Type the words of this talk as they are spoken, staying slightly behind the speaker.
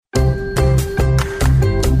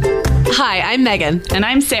Hi, I'm Megan. And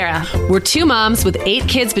I'm Sarah. We're two moms with 8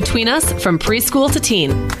 kids between us from preschool to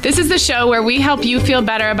teen. This is the show where we help you feel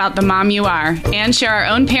better about the mom you are and share our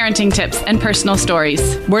own parenting tips and personal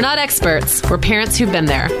stories. We're not experts. We're parents who've been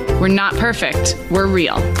there. We're not perfect. We're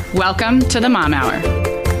real. Welcome to the Mom Hour.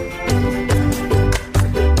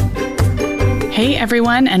 Hey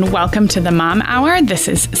everyone, and welcome to the Mom Hour. This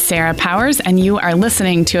is Sarah Powers, and you are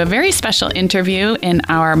listening to a very special interview in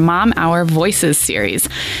our Mom Hour Voices series.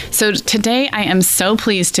 So today I am so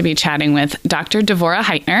pleased to be chatting with Dr. Devorah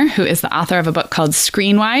Heitner, who is the author of a book called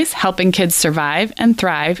Screenwise, Helping Kids Survive and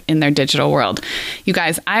Thrive in Their Digital World. You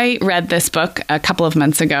guys, I read this book a couple of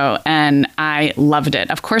months ago, and I loved it.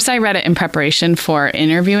 Of course, I read it in preparation for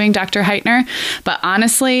interviewing Dr. Heitner, but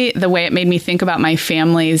honestly, the way it made me think about my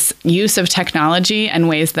family's use of technology and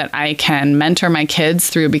ways that I can mentor my kids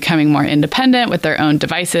through becoming more independent with their own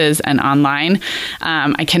devices and online.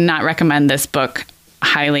 I cannot recommend this book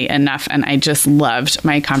highly enough, and I just loved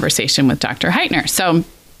my conversation with Dr. Heitner. So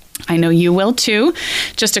I know you will too.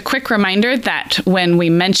 Just a quick reminder that when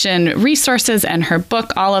we mention resources and her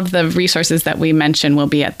book, all of the resources that we mention will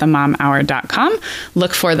be at themomhour.com.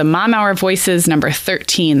 Look for the Mom Hour Voices number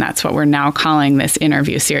 13. That's what we're now calling this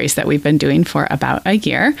interview series that we've been doing for about a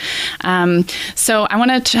year. So I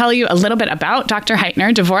want to tell you a little bit about Dr.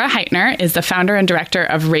 Heitner. Devorah Heitner is the founder and director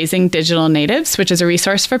of Raising Digital Natives, which is a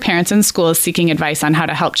resource for parents and schools seeking advice on how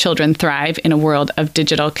to help children thrive in a world of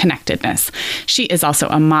digital connectedness. She is also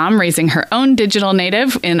a mom raising her own digital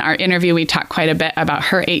native. In our interview, we talked quite a bit about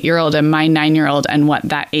her 8-year-old and my 9-year-old and what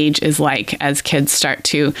that age is like as kids start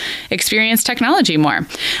to experience technology more.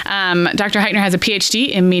 Dr. Heitner has a PhD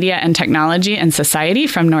in Media and Technology and Society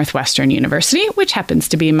from Northwestern University, which happens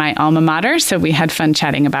to be my alma mater, so we had fun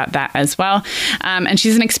chatting about that as well. And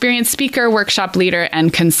she's an experienced speaker, workshop leader,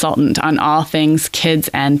 and consultant on all things kids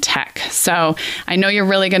and tech. So I know you're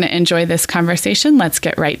really going to enjoy this conversation. Let's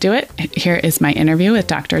get right to it. Here is my interview with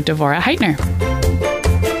Dr. Devorah Heitner.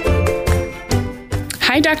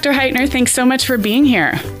 Hi, Dr. Heitner. Thanks so much for being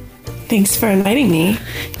here. Thanks for inviting me.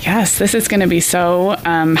 Yes, this is going to be so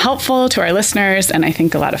helpful to our listeners and I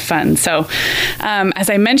think a lot of fun. So as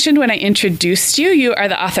I mentioned when I introduced you, you are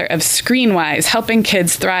the author of Screenwise, Helping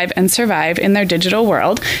Kids Thrive and Survive in Their Digital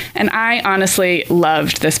World. And I honestly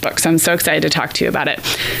loved this book, so I'm so excited to talk to you about it.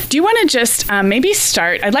 Do you want to just maybe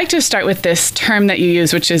start? I'd like to start with this term that you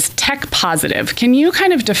use, which is tech positive. Can you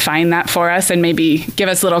kind of define that for us and maybe give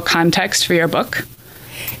us a little context for your book?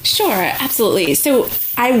 Sure, absolutely. So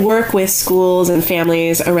I work with schools and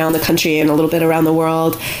families around the country and a little bit around the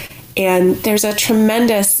world, and there's a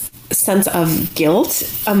tremendous sense of guilt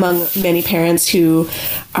among many parents who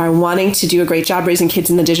are wanting to do a great job raising kids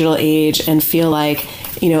in the digital age and feel like,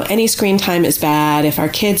 any screen time is bad. If our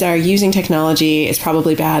kids are using technology, it's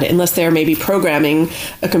probably bad unless they're maybe programming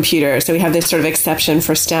a computer. So we have this sort of exception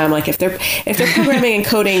for STEM. Like if they're programming and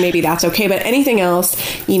coding, maybe that's okay. But anything else,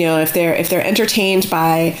 if they're entertained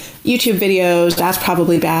by YouTube videos, that's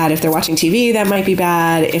probably bad. If they're watching TV, that might be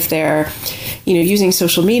bad. If they're, using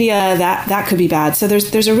social media, that could be bad. So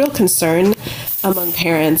there's a real concern among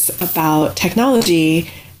parents about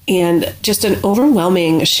technology and just an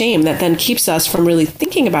overwhelming shame that then keeps us from really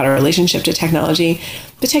thinking about our relationship to technology.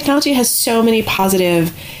 But technology has so many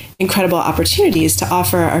positive, incredible opportunities to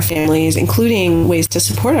offer our families, including ways to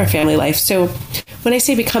support our family life. So when I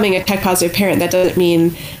say becoming a tech positive parent, that doesn't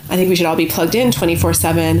mean I think we should all be plugged in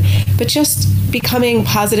 24/7, but just becoming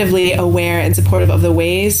positively aware and supportive of the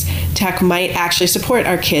ways tech might actually support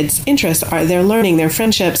our kids' interests, their learning, their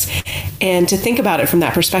friendships, and to think about it from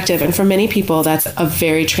that perspective. And for many people, that's a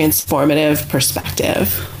very transformative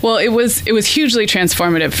perspective. Well, it was hugely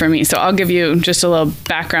transformative for me. So I'll give you just a little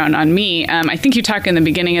background on me. I think you talk in the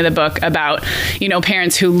beginning of the book about,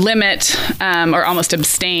 parents who limit or almost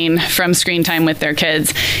abstain from screen time with their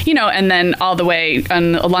kids, and then all the way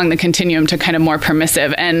along the continuum to kind of more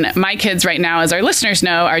permissive. And my kids right now, as our listeners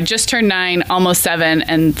know, are just turned 9, almost 7,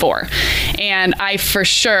 and 4. And I for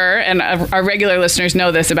sure, and our regular listeners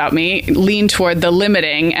know this about me, lean toward the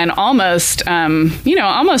limiting and almost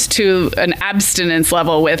to an abstinence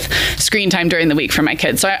level with screen time during the week for my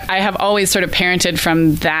kids. So I have always sort of parented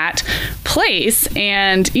from that place.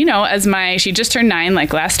 And, she just turned 9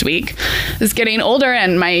 like last week, is getting older,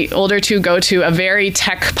 and my older two go to a very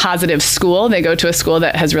tech positive school. They go to a school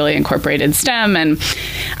that has really incorporated STEM. And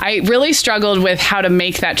I really struggled with how to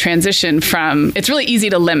make that transition from, it's really easy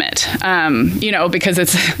to limit, because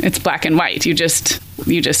it's black and white. You just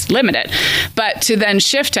limit it. But to then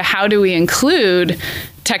shift to how do we include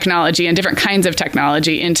technology and different kinds of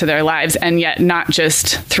technology into their lives and yet not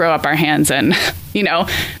just throw up our hands and,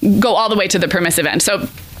 go all the way to the permissive end. So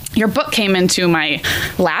your book came into my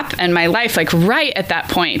lap and my life like right at that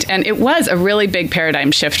point. And it was a really big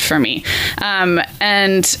paradigm shift for me.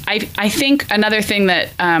 And I think another thing that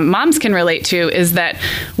moms can relate to is that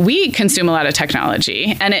we consume a lot of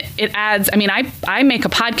technology, and it adds, I mean, I make a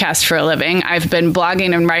podcast for a living. I've been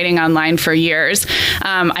blogging and writing online for years.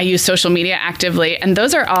 I use social media actively, and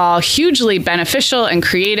those are all hugely beneficial and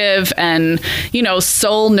creative and,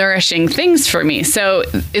 soul nourishing things for me. So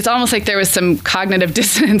it's almost like there was some cognitive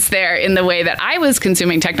dissonance there in the way that I was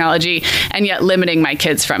consuming technology and yet limiting my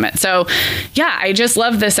kids from it. So yeah, I just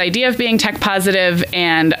love this idea of being tech positive,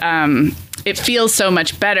 and it feels so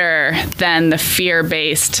much better than the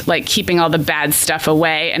fear-based, like keeping all the bad stuff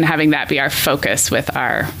away and having that be our focus with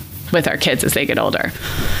our kids as they get older.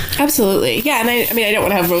 Absolutely. Yeah. And I don't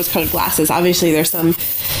want to have rose-colored glasses. Obviously, there's some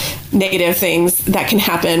negative things that can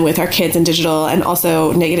happen with our kids in digital, and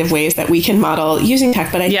also negative ways that we can model using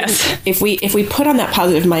tech. But I think if we put on that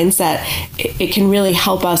positive mindset, it can really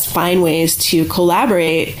help us find ways to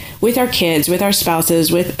collaborate with our kids, with our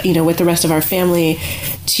spouses, with the rest of our family,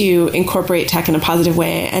 to incorporate tech in a positive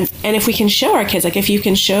way. And if we can show our kids, like if you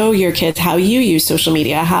can show your kids how you use social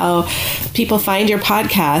media, how people find your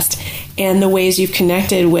podcast, and the ways you've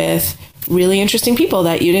connected with really interesting people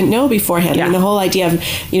that you didn't know beforehand. Yeah. And the whole idea of,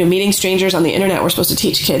 meeting strangers on the internet, we're supposed to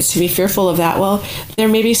teach kids to be fearful of that. Well, there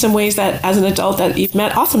may be some ways that as an adult that you've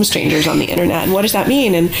met awesome strangers on the internet. And what does that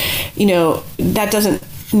mean? And, that doesn't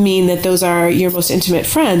mean that those are your most intimate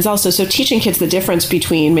friends also. So teaching kids the difference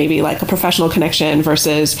between maybe like a professional connection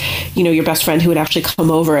versus, your best friend who would actually come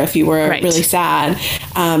over if you were really sad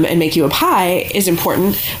and make you a pie is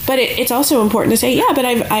important. But it's also important to say, yeah, but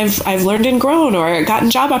I've learned and grown, or gotten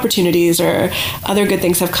job opportunities, or other good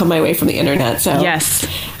things have come my way from the internet. So yes.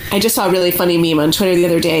 I just saw a really funny meme on Twitter the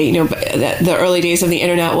other day. The early days of the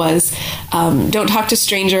internet was don't talk to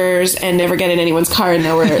strangers and never get in anyone's car. And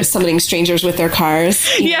now we're summoning strangers with their cars.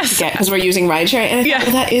 Yes. Because we're using rideshare. And I thought,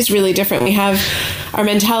 well, that is really different. Our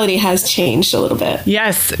mentality has changed a little bit.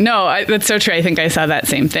 Yes. No, that's so true. I think I saw that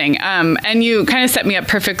same thing. And you kind of set me up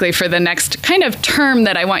perfectly for the next kind of term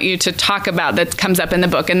that I want you to talk about that comes up in the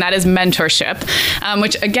book. And that is mentorship,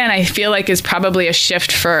 which again, I feel like is probably a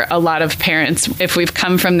shift for a lot of parents if we've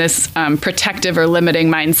come from this protective or limiting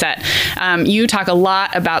mindset. You talk a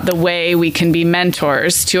lot about the way we can be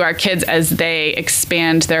mentors to our kids as they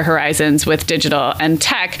expand their horizons with digital and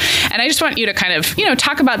tech. And I just want you to kind of,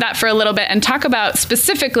 talk about that for a little bit, and talk about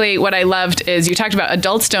specifically what I loved is you talked about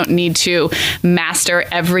adults don't need to master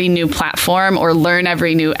every new platform or learn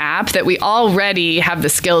every new app, that we already have the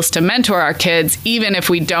skills to mentor our kids, even if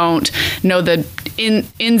we don't know the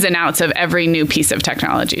ins and outs of every new piece of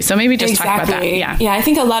technology. So maybe just talk about that. Yeah, I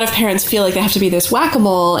think a lot of parents feel like they have to be this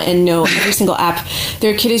whack-a-mole and know every single app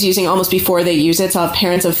their kid is using almost before they use it. So I'll have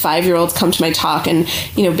parents of 5-year-olds come to my talk and,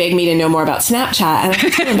 beg me to know more about Snapchat. And I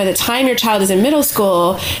tell them, by the time your child is in middle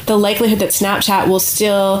school, the likelihood that Snapchat will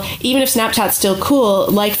still, even if Snapchat's still cool,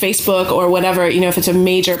 like Facebook or whatever, if it's a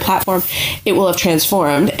major platform, it will have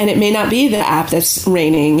transformed. And it may not be the app that's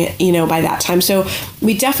reigning, by that time. So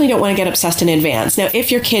we definitely don't want to get obsessed in advance. Now,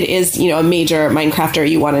 if your kid is, a major Minecrafter,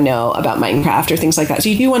 you want to know about Minecraft or things like that. So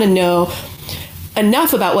you do want to know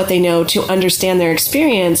enough about what they know to understand their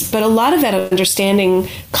experience, but a lot of that understanding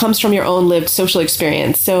comes from your own lived social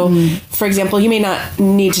experience. So, for example, you may not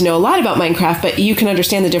need to know a lot about Minecraft, but you can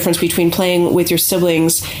understand the difference between playing with your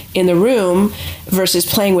siblings in the room versus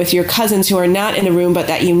playing with your cousins who are not in the room, but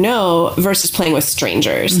that versus playing with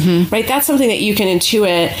strangers, right? That's something that you can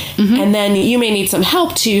intuit, and then you may need some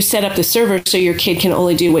help to set up the server so your kid can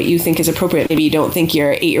only do what you think is appropriate. Maybe you don't think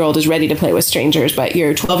your 8-year-old is ready to play with strangers, but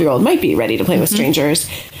your 12-year-old might be ready to play with strangers.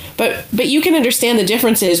 But you can understand the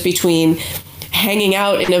differences between hanging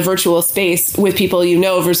out in a virtual space with people you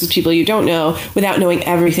know versus people you don't know without knowing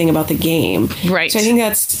everything about the game. Right. So I think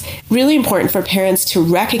that's really important for parents to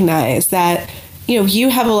recognize that, you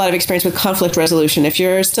have a lot of experience with conflict resolution. If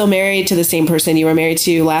you're still married to the same person you were married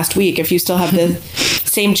to last week, if you still have the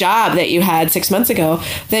same job that you had 6 months ago,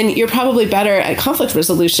 then you're probably better at conflict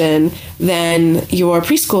resolution than your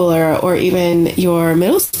preschooler or even your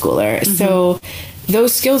middle schooler. So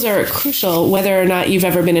those skills are crucial, whether or not you've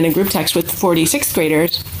ever been in a group text with 40 sixth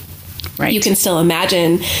graders. Right. You can still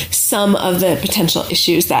imagine some of the potential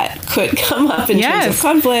issues that could come up in terms of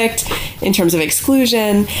conflict, in terms of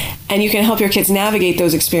exclusion, and you can help your kids navigate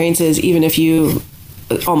those experiences even if you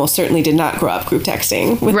almost certainly did not grow up group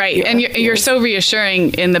texting. Right. And you're so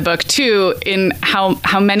reassuring in the book, too, in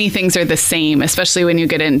how many things are the same, especially when you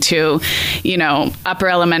get into, upper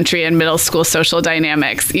elementary and middle school social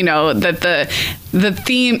dynamics, that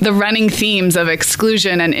the running themes of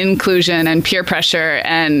exclusion and inclusion and peer pressure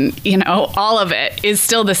and, all of it is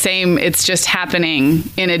still the same. It's just happening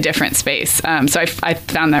in a different space. So I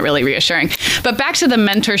found that really reassuring. But back to the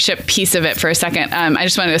mentorship piece of it for a second. I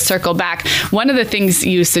just wanted to circle back. One of the things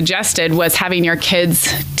you suggested was having your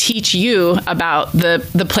kids teach you about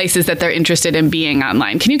the places that they're interested in being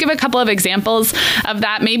online. Can you give a couple of examples of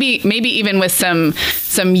that? Maybe even with some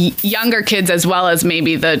younger kids as well as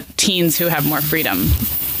maybe the teens who have more freedom.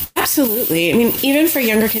 Absolutely. I mean, even for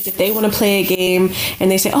younger kids, if they want to play a game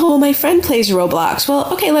and they say, oh, well, my friend plays Roblox.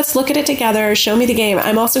 Well, okay, let's look at it together. Show me the game.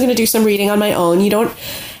 I'm also going to do some reading on my own.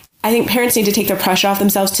 I think parents need to take the pressure off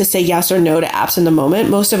themselves to say yes or no to apps in the moment.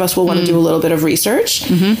 Most of us will want to do a little bit of research.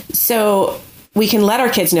 So we can let our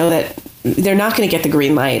kids know that they're not going to get the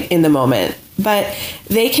green light in the moment, but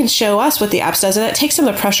they can show us what the app does. And that takes some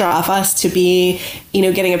of the pressure off us to be,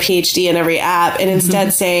 getting a PhD in every app and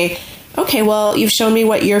instead say, okay, well, you've shown me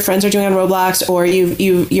what your friends are doing on Roblox, or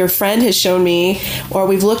your friend has shown me, or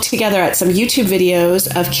we've looked together at some YouTube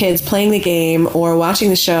videos of kids playing the game or watching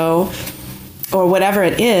the show or whatever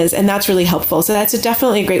it is. And that's really helpful. So that's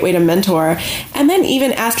definitely a great way to mentor. And then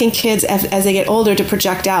even asking kids as they get older to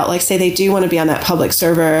project out, like say they do want to be on that public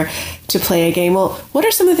server to play a game. Well, what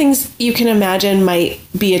are some of the things you can imagine might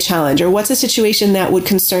be a challenge, or what's a situation that would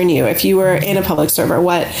concern you if you were in a public server?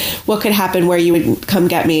 What could happen where you would come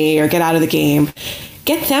get me or get out of the game?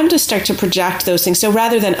 Get them to start to project those things. So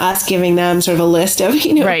rather than us giving them sort of a list of,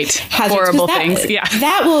 hazards, horrible things. Yeah.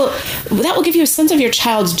 That will give you a sense of your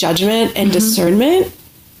child's judgment and discernment,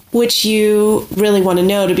 which you really want to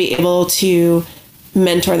know to be able to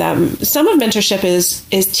mentor them. Some of mentorship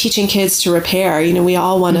is teaching kids to repair. We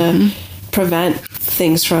all want to prevent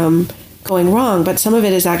things from going wrong, but some of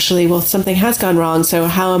it is actually, well, something has gone wrong. So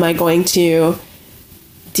how am I going to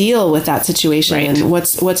deal with that situation? Right. And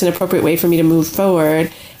what's an appropriate way for me to move forward?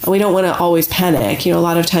 And we don't want to always panic. A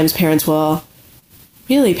lot of times parents will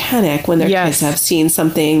really panic when their kids have seen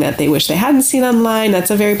something that they wish they hadn't seen online.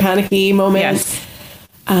 That's a very panicky moment. Yes.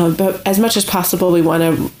 But as much as possible, we want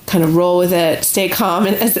to kind of roll with it, stay calm.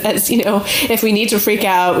 And as if we need to freak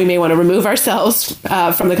out, we may want to remove ourselves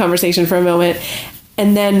from the conversation for a moment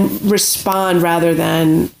and then respond rather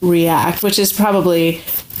than react, which is probably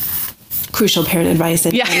crucial parent advice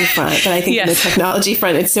in any front. But I think in the technology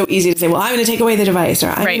front, it's so easy to say, well, I'm going to take away the device, or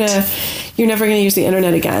you're never going to use the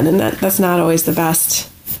internet again. And that's not always the best.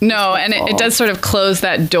 No, and it does sort of close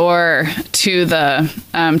that door to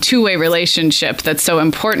the two-way relationship that's so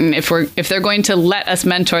important. If they're going to let us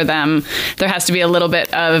mentor them, there has to be a little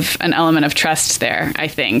bit of an element of trust there, I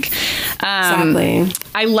think. Exactly.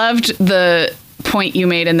 I loved the point you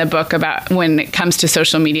made in the book about when it comes to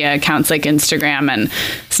social media accounts like Instagram and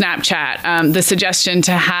Snapchat, the suggestion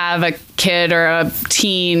to have a kid or a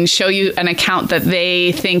teen show you an account that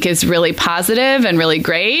they think is really positive and really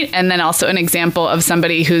great, and then also an example of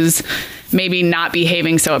somebody who's maybe not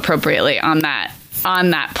behaving so appropriately on that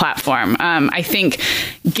platform. I think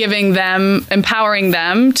empowering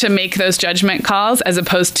them to make those judgment calls as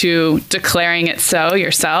opposed to declaring it so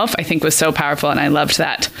yourself, I think was so powerful. And I loved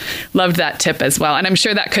that tip as well. And I'm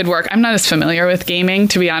sure that could work. I'm not as familiar with gaming,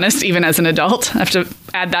 to be honest, even as an adult. I have to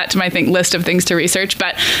add that to my list of things to research.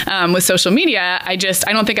 But with social media, I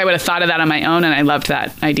don't think I would have thought of that on my own. And I loved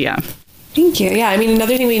that idea. Thank you. Yeah. I mean,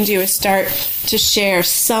 another thing we can do is start to share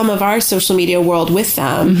some of our social media world with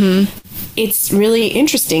them. It's really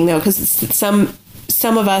interesting, though, because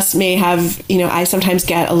some of us may have, I sometimes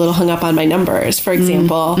get a little hung up on my numbers, for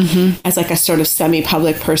example, as like a sort of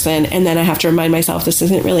semi-public person. And then I have to remind myself this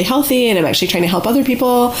isn't really healthy. And I'm actually trying to help other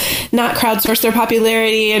people not crowdsource their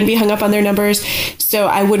popularity and be hung up on their numbers. So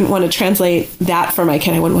I wouldn't want to translate that for my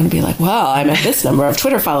kid. I wouldn't want to be like, well, I'm at this number of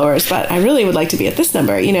Twitter followers, but I really would like to be at this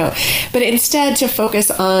number, But instead to focus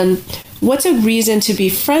on what's a reason to be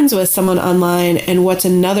friends with someone online and what's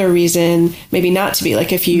another reason maybe not to be.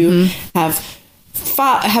 Like if you have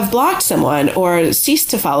blocked someone or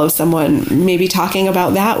ceased to follow someone, maybe talking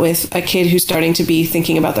about that with a kid who's starting to be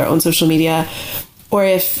thinking about their own social media. Or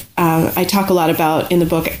if I talk a lot about in the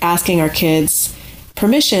book asking our kids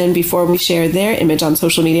permission before we share their image on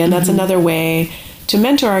social media. And that's another way to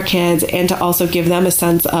mentor our kids and to also give them a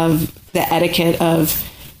sense of the etiquette of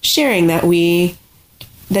sharing,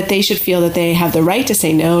 that they should feel that they have the right to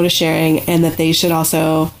say no to sharing, and that they should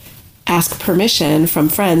also ask permission from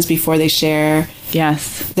friends before they share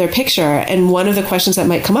their picture. And one of the questions that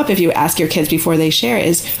might come up if you ask your kids before they share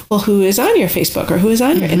is, well, who is on your Facebook or who is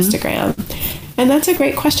on your Instagram? And that's a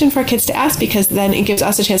great question for kids to ask, because then it gives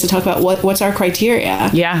us a chance to talk about what's our criteria.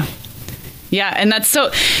 Yeah. And that's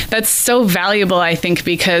so valuable, I think,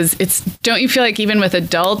 because don't you feel like even with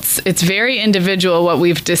adults, it's very individual what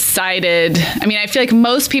we've decided. I mean, I feel like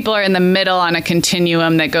most people are in the middle on a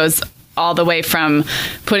continuum that goes all the way from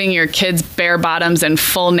putting your kids' bare bottoms and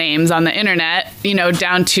full names on the internet,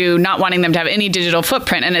 down to not wanting them to have any digital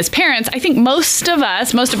footprint. And as parents, I think most of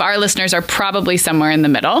our listeners are probably somewhere in the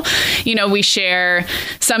middle. We share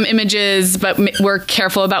some images, but we're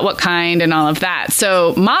careful about what kind and all of that.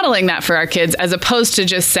 So modeling that for our kids, as opposed to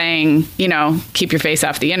just saying, keep your face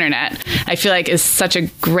off the internet, I feel like is such a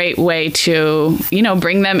great way to,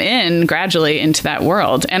 bring them in gradually into that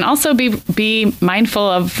world, and also be mindful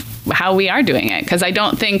of how we are doing it. Because I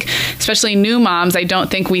don't think, especially new moms, I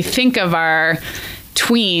don't think we think of our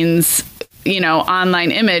tweens, online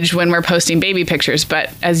image when we're posting baby pictures.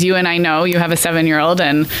 But as you and I know, you have a 7-year-old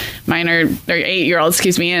and mine are 8-year-old,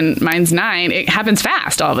 and mine's 9. It happens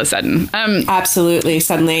fast all of a sudden. Absolutely.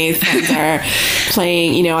 Suddenly things are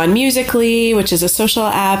playing, on Musical.ly, which is a social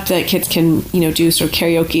app that kids can, do sort of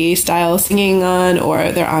karaoke style singing on,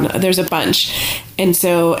 or there's a bunch.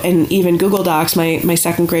 And even Google Docs, my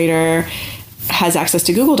second grader has access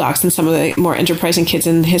to Google Docs, and some of the more enterprising kids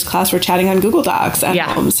in his class were chatting on Google Docs at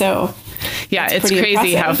home. So yeah, it's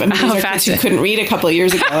crazy how fast you couldn't read a couple of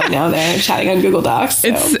years ago, and now they're chatting on Google Docs. So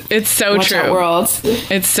it's so watch true. Out, world.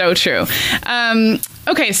 It's so true.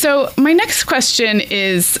 Okay, so my next question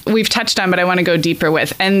is we've touched on, but I want to go deeper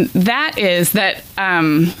with, and that is that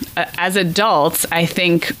as adults, I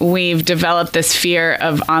think we've developed this fear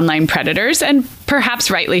of online predators, and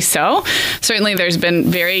perhaps rightly so. Certainly, there's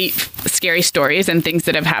been very scary stories and things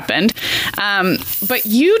that have happened. But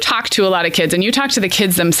you talk to a lot of kids, and you talk to the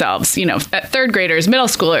kids themselves, third graders, middle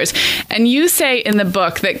schoolers, and you say in the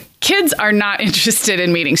book that kids are not interested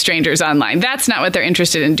in meeting strangers online. That's not what they're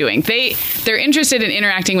interested in doing. They're interested in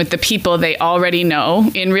interacting with the people they already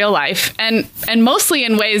know in real life, and mostly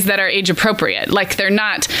in ways that are age appropriate. Like they're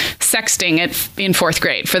not sexting in 4th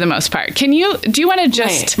grade for the most part. Do you want to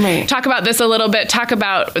just talk about this a little bit? Talk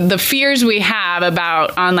about the fears we have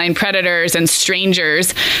about online predators and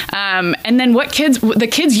strangers, and then the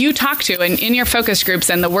kids you talk to and in your focus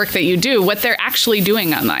groups and the work that you do, what they're actually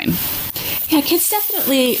doing online. Yeah, kids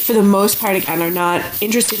definitely, for the most part, again, are not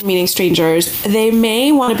interested in meeting strangers. They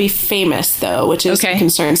may want to be famous, though, which is a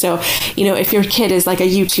concern. So, if your kid is like a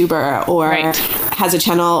YouTuber or has a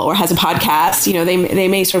channel or has a podcast, they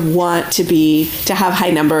may sort of want to have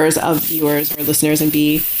high numbers of viewers or listeners and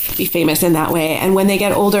be famous in that way. And when they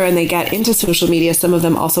get older and they get into social media, some of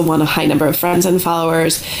them also want a high number of friends and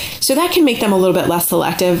followers. So that can make them a little bit less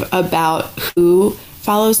selective about who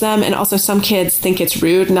follows them. And also some kids think it's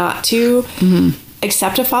rude not to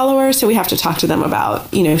accept a follower. So we have to talk to them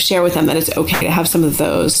about, share with them that it's okay to have some of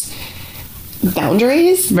those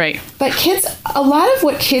boundaries. Right. But a lot of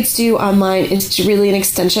what kids do online is really an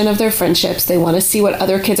extension of their friendships. They want to see what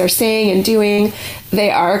other kids are saying and doing. They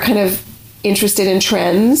are kind of interested in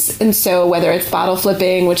trends. And so whether it's bottle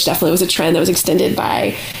flipping, which definitely was a trend that was extended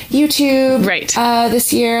by YouTube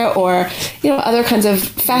this year, or, other kinds of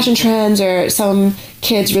fashion trends, or some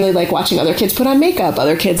kids really like watching other kids put on makeup.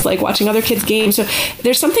 Other kids like watching other kids game. So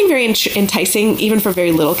there's something very enticing, even for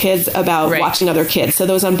very little kids, about watching other kids. So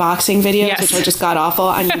those unboxing videos, which are just god awful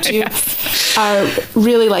on YouTube, are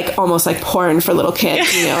really like almost like porn for little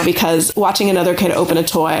kids, because watching another kid open a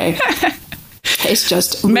toy it's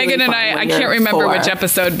just really Megan and I can't remember which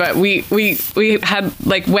episode, but we had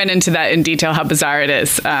went into that in detail, how bizarre it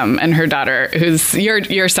is. And her daughter, who's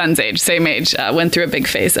your son's age, same age, went through a big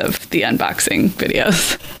phase of the unboxing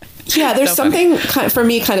videos. Yeah, there's something for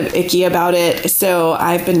me kind of icky about it. So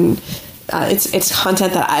I've been, it's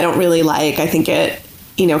content that I don't really like. I think it,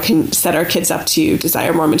 can set our kids up to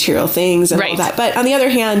desire more material things and all that. But on the other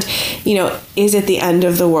hand, is it the end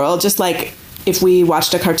of the world? Just like if we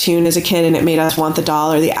watched a cartoon as a kid and it made us want the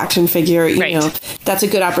doll or the action figure, you know, that's a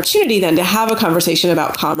good opportunity then to have a conversation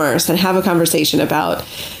about commerce and have a conversation about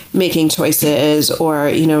making choices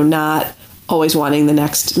or, not always wanting the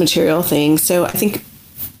next material thing. So I think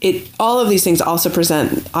all of these things also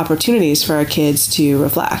present opportunities for our kids to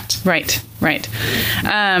reflect. Right.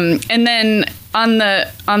 And then on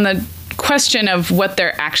the question of what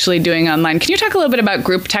they're actually doing online, can you talk a little bit about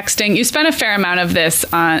group texting? You spent a fair amount of this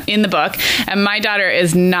in the book, and my daughter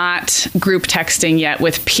is not group texting yet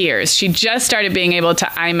with peers. She just started being able to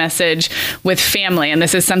iMessage with family, and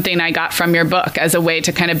this is something I got from your book as a way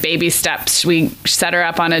to kind of baby steps. We set her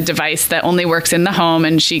up on a device that only works in the home,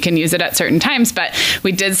 and she can use it at certain times, but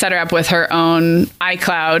we did set her up with her own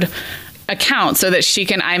iCloud account so that she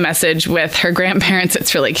can iMessage with her grandparents.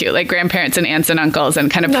 It's really cute, like grandparents and aunts and uncles, and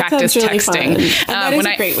kind of practice really texting. Fun. And that is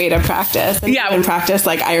a great way to practice. And practice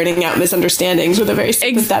like ironing out misunderstandings with a very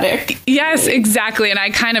sympathetic. Yes, exactly. And I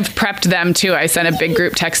kind of prepped them too. I sent a big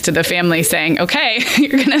group text to the family saying, okay, you're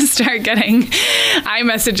going to start getting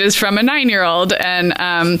iMessages from a 9-year-old. And,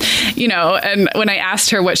 and when I asked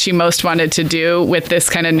her what she most wanted to do with this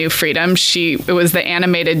kind of new freedom, it was the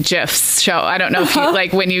animated GIFs show. I don't know if you,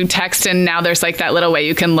 like when you text and now there's like that little way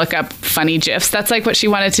you can look up funny GIFs. That's like what she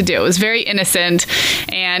wanted to do. It was very innocent.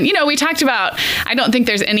 And, we talked about, I don't think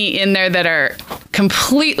there's any in there that are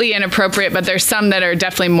completely inappropriate, but there's some that are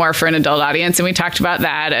definitely more for an adult audience. And we talked about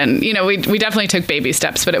that. And, we definitely took baby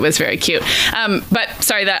steps, but it was very cute. But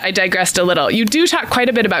sorry that I digressed a little. You do talk quite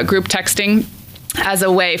a bit about group texting as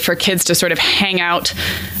a way for kids to sort of hang out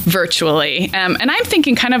virtually. And I'm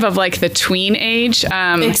thinking kind of like the tween age.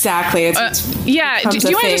 Exactly. Do you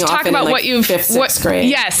want to just talk about what you've... Fifth, sixth grade.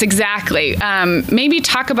 Yes, exactly. Maybe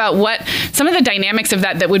talk about what some of the dynamics of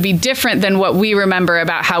that would be different than what we remember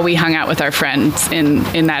about how we hung out with our friends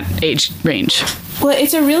in that age range. Well,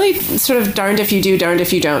 it's a really sort of darned if you do, darned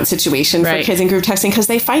if you don't situation for kids in group texting, because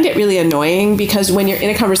they find it really annoying, because when you're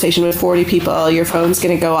in a conversation with 40 people, your phone's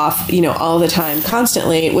going to go off, all the time,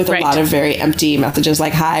 constantly, with a lot of very empty messages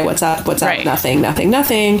like, hi, what's up,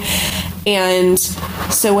 nothing. And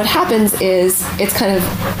so what happens is it's kind of,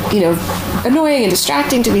 annoying and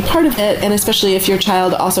distracting to be part of it. And especially if your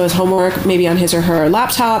child also has homework, maybe on his or her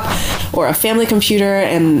laptop or a family computer,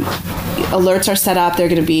 and alerts are set up, they're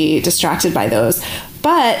going to be distracted by those.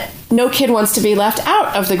 But no kid wants to be left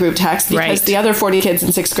out of the group text because the other 40 kids in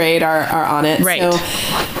 6th grade are on it. Right. So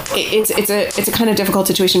it's a kind of difficult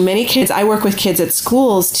situation. Many kids, I work with kids at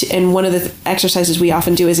schools, and one of the exercises we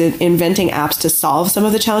often do is inventing apps to solve some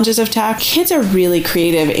of the challenges of tech. Kids are really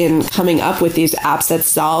creative in coming up with these apps that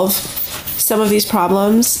solve some of these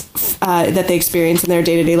problems that they experience in their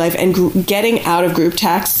day-to-day life, and getting out of group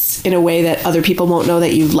texts in a way that other people won't know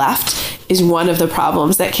that you've left is one of the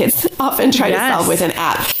problems that kids often try to solve with an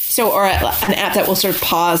app. So, or an app that will sort of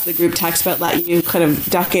pause the group text, but let you kind of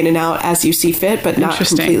duck in and out as you see fit, but not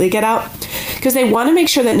completely get out. Because they want to make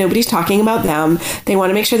sure that nobody's talking about them. They want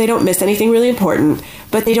to make sure they don't miss anything really important,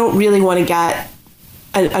 but they don't really want to get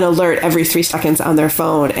an alert every 3 seconds on their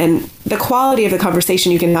phone. And the quality of the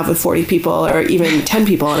conversation you can have with 40 people or even 10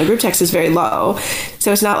 people on a group text is very low.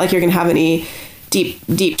 So it's not like you're going to have any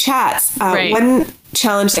deep chats. One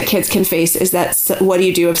challenge that kids can face is that what do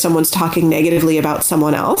you do if someone's talking negatively about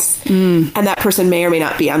someone else? And that person may or may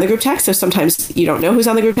not be on the group text. So sometimes you don't know who's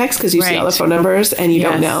on the group text because you see all the phone numbers and you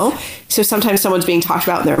don't know. So sometimes someone's being talked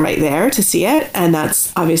about and they're right there to see it. And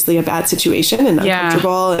that's obviously a bad situation and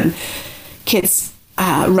uncomfortable. And kids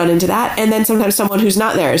run into that. And then sometimes someone who's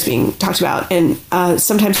not there is being talked about. And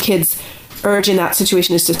sometimes kids' urge in that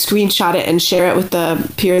situation is to screenshot it and share it with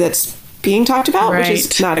the peer that's being talked about, which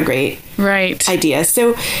is not a great idea.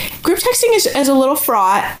 So group texting is a little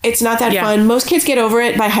fraught. It's not that fun. Most kids get over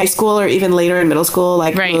it by high school or even later in middle school.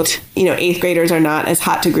 Like, most, 8th graders are not as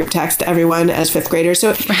hot to group text everyone as 5th graders.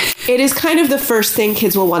 So it is kind of the first thing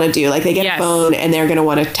kids will want to do. Like, they get a phone and they're going to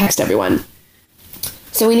want to text everyone.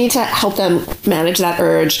 So we need to help them manage that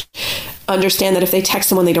urge. Understand that if they text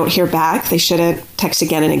someone they don't hear back, they shouldn't text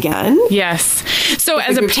again and again. Yes. So if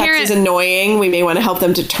as a parent, text is annoying, we may want to help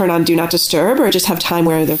them to turn on Do Not Disturb or just have time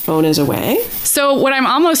where their phone is away. So what I'm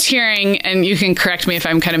almost hearing, and you can correct me if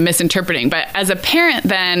I'm kind of misinterpreting, but as a parent,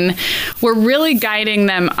 then we're really guiding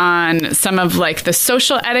them on some of like the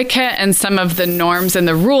social etiquette and some of the norms and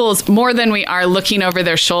the rules more than we are looking over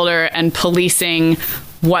their shoulder and policing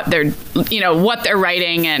what they're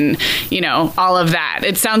writing and, all of that.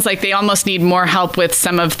 It sounds like they almost need more help with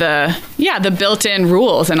some of the built-in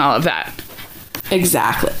rules and all of that.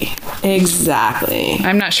 Exactly.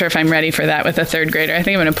 I'm not sure if I'm ready for that with a 3rd grader. I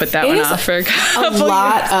think I'm going to put that one off for a couple years. A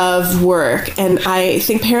lot of work. And I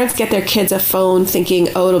think parents get their kids a phone thinking,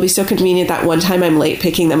 it'll be so convenient that one time I'm late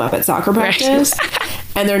picking them up at soccer practice.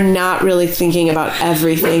 And they're not really thinking about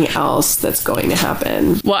everything else that's going to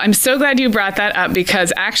happen. Well, I'm so glad you brought that up,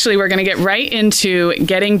 because actually we're going to get right into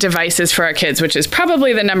getting devices for our kids, which is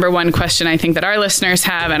probably the number one question I think that our listeners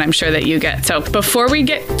have, and I'm sure that you get. So before we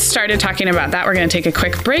get started talking about that, we're going to take a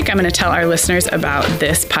quick break. I'm going to tell our listeners about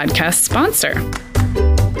this podcast sponsor.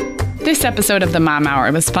 This episode of the Mom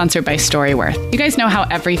Hour was sponsored by Storyworth. You guys know how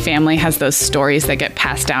every family has those stories that get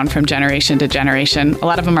passed down from generation to generation. A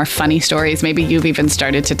lot of them are funny stories. Maybe you've even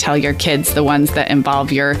started to tell your kids the ones that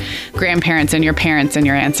involve your grandparents and your parents and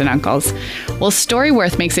your aunts and uncles. Well,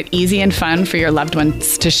 Storyworth makes it easy and fun for your loved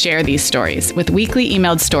ones to share these stories with weekly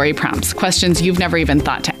emailed story prompts, questions you've never even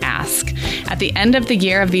thought to ask. At the end of the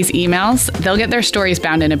year of these emails, they'll get their stories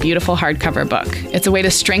bound in a beautiful hardcover book. It's a way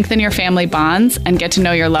to strengthen your family bonds and get to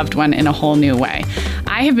know your loved one in a whole new way.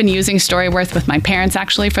 I have been using Storyworth with my parents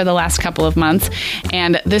actually for the last couple of months,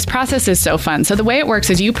 and this process is so fun. So the way it works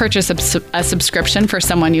is you purchase a subscription for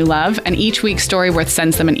someone you love, and each week Storyworth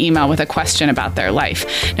sends them an email with a question about their life.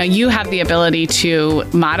 Now you have the ability to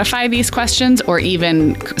modify these questions or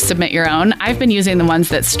even submit your own. I've been using the ones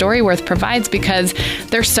that Storyworth provides because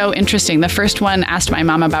they're so interesting. The first one asked my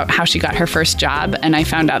mom about how she got her first job, and I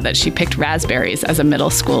found out that she picked raspberries as a middle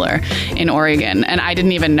schooler in Oregon, and I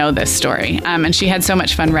didn't even know this story. And she had so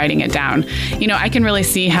much fun writing it down. You know, I can really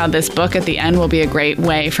see how this book at the end will be a great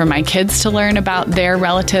way for my kids to learn about their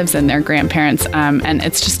relatives and their grandparents, and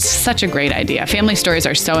it's just such a great idea. Family stories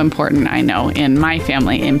are so important, I know, in my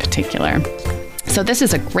family in particular. So this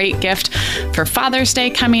is a great gift for Father's Day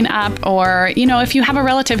coming up, or, you know, if you have a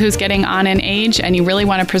relative who's getting on in age and you really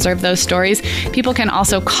want to preserve those stories, people can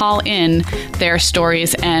also call in their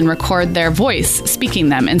stories and record their voice speaking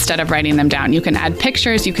them instead of writing them down. You can add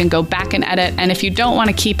pictures, you can go back and edit, and if you don't want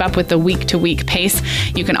to keep up with the week-to-week pace,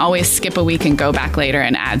 you can always skip a week and go back later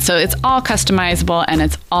and add. So it's all customizable and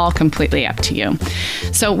it's all completely up to you.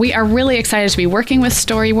 So we are really excited to be working with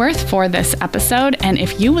Storyworth for this episode, and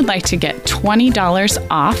if you would like to get $20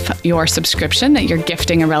 off your subscription that you're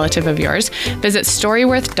gifting a relative of yours, visit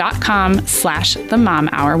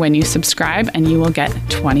storyworth.com/themomhour when you subscribe, and you will get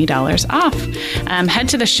 $20 off. Head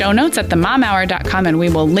to the show notes at themomhour.com, and we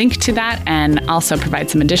will link to that and also provide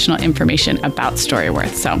some additional information about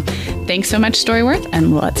Storyworth. So thanks so much, Storyworth,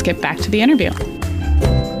 and let's get back to the interview.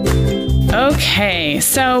 Okay,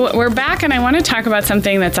 so we're back, and I want to talk about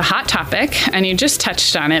something that's a hot topic, and you just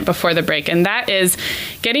touched on it before the break, and that is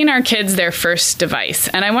getting our kids their first device.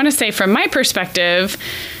 And I want to say, from my perspective,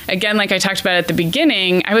 again, like I talked about at the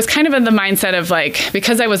beginning, I was kind of in the mindset of, like,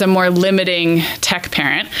 because I was a more limiting tech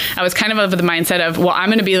parent, I was kind of the mindset of, well, I'm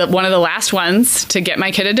going to be one of the last ones to get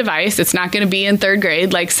my kid a device. It's not going to be in third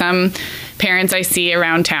grade like some parents I see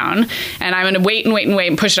around town, and I'm going to wait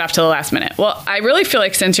and push it off till the last minute. Well, I really feel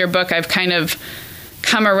like since your book, I've kind of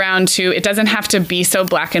come around to, it doesn't have to be so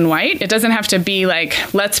black and white. It doesn't have to be like,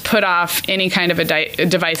 let's put off any kind of a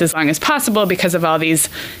device as long as possible because of all these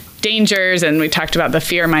dangers, and we talked about the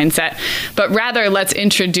fear mindset, but rather let's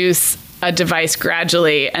introduce a device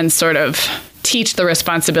gradually and sort of teach the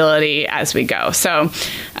responsibility as we go. So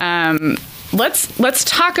let's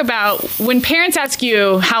talk about, when parents ask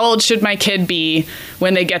you, how old should my kid be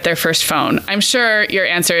when they get their first phone? I'm sure your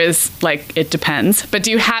answer is like, it depends. But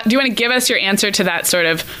do you want to give us your answer to that sort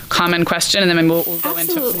of common question, and then we'll go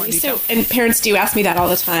into more detail? So, and parents do ask me that all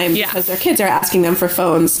the time, because their kids are asking them for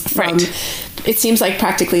phones from, it seems like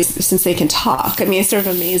practically since they can talk. I mean, it's sort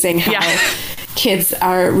of amazing how kids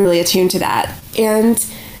are really attuned to that. And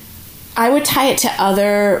I would tie it to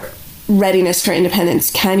other readiness for independence.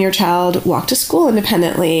 Can your child walk to school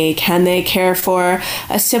independently? Can they care for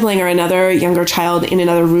a sibling or another younger child in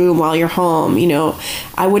another room while you're home? You know,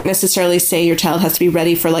 I wouldn't necessarily say your child has to be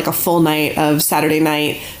ready for like a full night of Saturday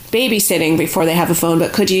night babysitting before they have a phone,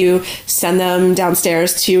 but could you send them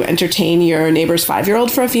downstairs to entertain your neighbor's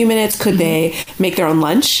 5-year-old for a few minutes? Could they make their own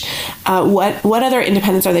lunch? What other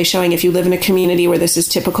independence are they showing? If you live in a community where this is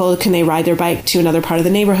typical, can they ride their bike to another part of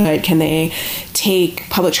the neighborhood? Can they take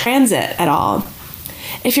public transit at all?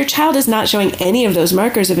 If your child is not showing any of those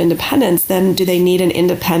markers of independence, then do they need an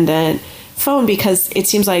independent phone? Because it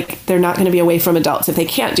seems like they're not going to be away from adults. If they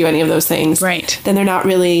can't do any of those things, then they're not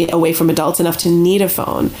really away from adults enough to need a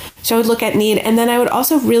phone. So I would look at need. And then I would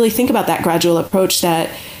also really think about that gradual approach that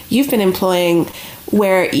you've been employing,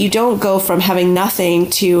 where you don't go from having nothing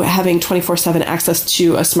to having 24/7 access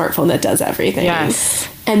to a smartphone that does everything. Yes.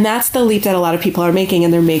 And that's the leap that a lot of people are making,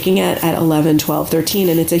 and they're making it at 11, 12, 13,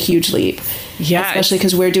 and it's a huge leap. Yeah. Especially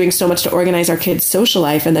because we're doing so much to organize our kids' social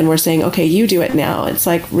life, and then we're saying, okay, you do it now. It's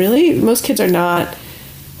like, really? Most kids are not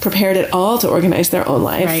prepared at all to organize their own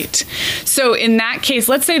life. Right. So in that case,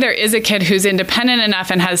 let's say there is a kid who's independent enough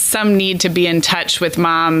and has some need to be in touch with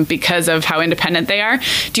mom because of how independent they are.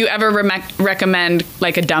 Do you ever recommend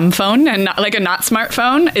like a dumb phone and not, like a not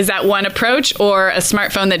smartphone? Is that one approach, or a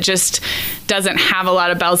smartphone that just doesn't have a lot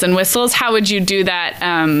of bells and whistles? How would you do that?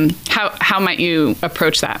 How might you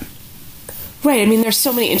approach that? Right. I mean, there's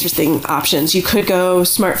so many interesting options. You could go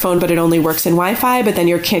smartphone, but it only works in Wi-Fi, but then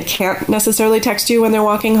your kid can't necessarily text you when they're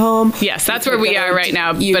walking home. Yes, that's where we are right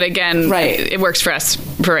now. But again, right. It works for us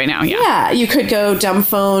for right now. Yeah. You could go dumb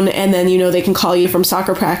phone, and then, they can call you from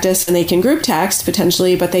soccer practice and they can group text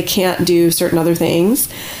potentially, but they can't do certain other things,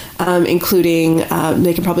 including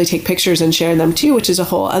they can probably take pictures and share them too, which is a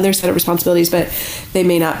whole other set of responsibilities, but they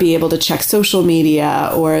may not be able to check social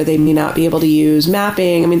media, or they may not be able to use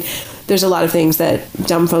mapping. I mean, there's a lot of things that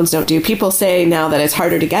dumb phones don't do. People say now that it's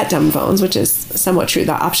harder to get dumb phones, which is somewhat true.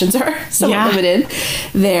 The options are somewhat limited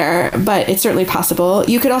there, but it's certainly possible.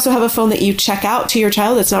 You could also have a phone that you check out to your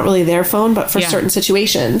child. It's not really their phone, but for certain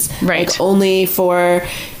situations. Right. Like only for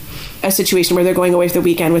a situation where they're going away for the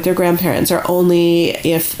weekend with their grandparents, or only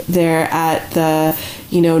if they're at the,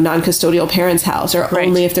 non-custodial parents' house, or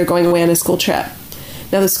only if they're going away on a school trip.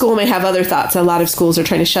 Now, the school may have other thoughts. A lot of schools are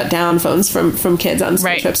trying to shut down phones from kids on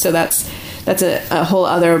school trips, so that's a whole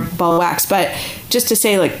other ball of wax. But just to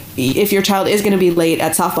say, like, if your child is going to be late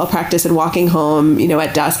at softball practice and walking home,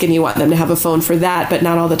 at dusk, and you want them to have a phone for that, but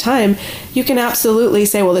not all the time, you can absolutely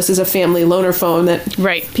say, well, this is a family loaner phone that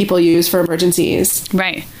people use for emergencies.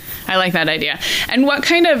 Right. I like that idea. And what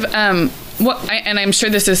kind of... and I'm sure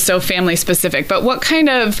this is so family specific, but what kind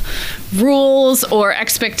of rules or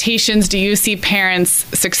expectations do you see parents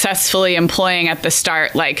successfully employing at the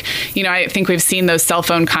start? Like, I think we've seen those cell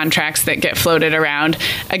phone contracts that get floated around.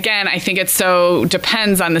 Again, I think it so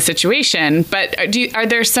depends on the situation, but are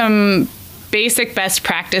there some basic best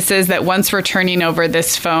practices that once we're turning over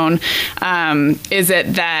this phone, is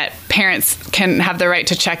it that parents can have the right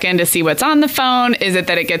to check in to see what's on the phone? Is it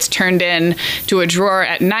that it gets turned in to a drawer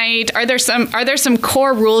at night? Are there some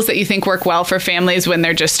core rules that you think work well for families when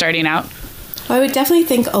they're just starting out? Well, I would definitely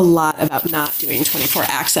think a lot about not doing 24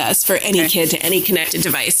 access for any kid to any connected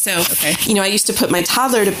device. So, I used to put my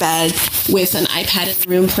toddler to bed with an iPad in the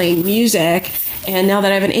room playing music. And now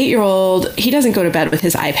that I have an 8-year-old, he doesn't go to bed with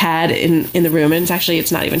his iPad in the room. And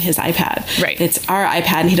it's not even his iPad. Right. It's our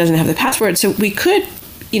iPad, and he doesn't have the password. So we could,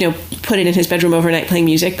 put it in his bedroom overnight playing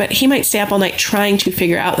music, but he might stay up all night trying to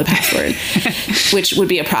figure out the password, which would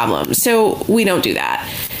be a problem. So we don't do that.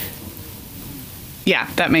 Yeah,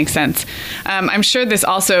 that makes sense. I'm sure this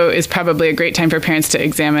also is probably a great time for parents to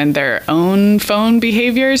examine their own phone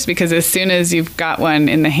behaviors, because as soon as you've got one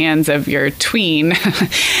in the hands of your tween,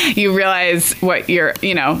 you realize what your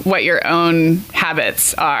own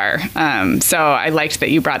habits are. So I liked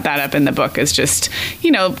that you brought that up in the book, as just,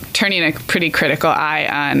 turning a pretty critical eye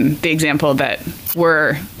on the example that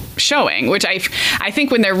we're showing, which I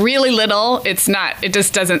think when they're really little, it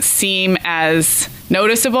just doesn't seem as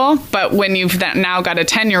noticeable. But when you've now got a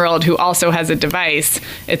 10-year-old who also has a device,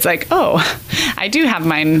 it's like, oh, I do have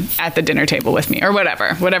mine at the dinner table with me, or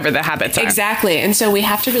whatever the habits are. Exactly. And so we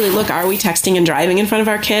have to really look, are we texting and driving in front of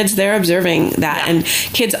our kids? They're observing that. And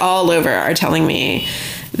kids all over are telling me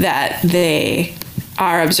that they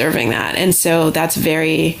are observing that. And so that's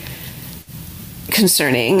very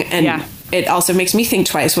concerning. And it also makes me think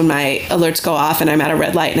twice when my alerts go off and I'm at a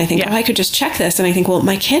red light and I think, I could just check this. And I think, well,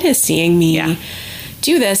 my kid is seeing me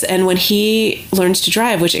do this. And when he learns to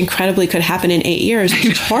drive, which incredibly could happen in 8 years, which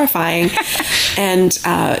is horrifying and,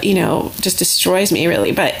 just destroys me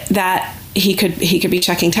really. But that he could be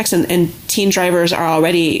checking text, and teen drivers are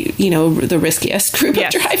already, the riskiest group of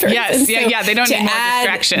drivers. Yes. So they don't need more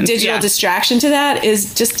distractions. Digital distraction to that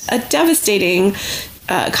is just a devastating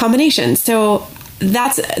combination. So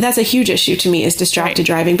that's a huge issue to me, is distracted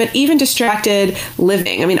driving, but even distracted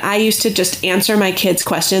living. I mean, I used to just answer my kids'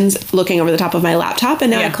 questions looking over the top of my laptop,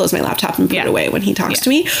 and now I close my laptop and put it away when he talks to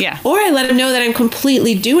me. Or I let him know that I'm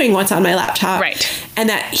completely doing what's on my laptop, and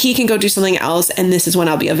that he can go do something else, and this is when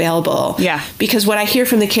I'll be available. Because what I hear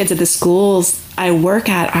from the kids at the schools I work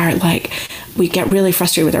at are like, we get really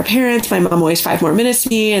frustrated with our parents. My mom always 5 more minutes to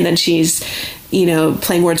me, and then she's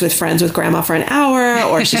playing words with friends with grandma for an hour,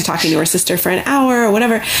 or she's talking to her sister for an hour or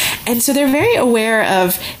whatever. And so they're very aware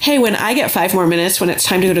of, hey, when I get 5 more minutes, when it's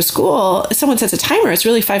time to go to school, if someone sets a timer, it's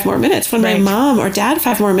really 5 more minutes. When my mom or dad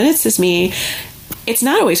 5 more minutes is me, it's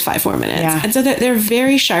not always 5 more minutes. And so they're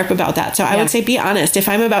very sharp about that. So I would say, be honest. If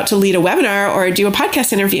I'm about to lead a webinar or do a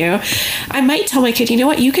podcast interview, I might tell my kid, you know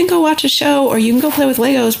what, you can go watch a show or you can go play with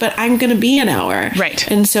Legos, but I'm going to be an hour.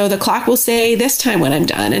 And so the clock will say this time when I'm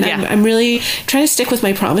done. And I'm really trying to stick with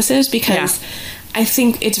my promises, because I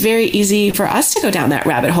think it's very easy for us to go down that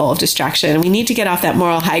rabbit hole of distraction. We need to get off that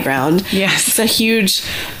moral high ground. It's a huge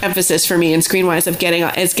emphasis for me in Screenwise of getting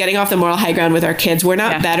off the moral high ground with our kids. We're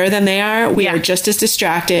not better than they are. We are just as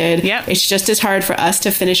distracted. It's just as hard for us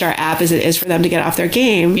to finish our app as it is for them to get off their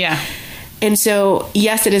game. And so,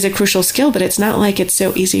 yes, it is a crucial skill, but it's not like it's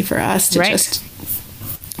so easy for us to just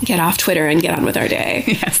get off Twitter and get on with our day.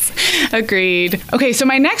 Yes, agreed. Okay, so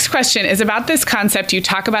my next question is about this concept you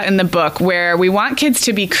talk about in the book where we want kids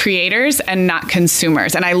to be creators and not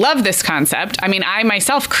consumers. And I love this concept. I mean, I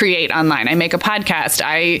myself create online. I make a podcast.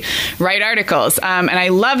 I write articles. And I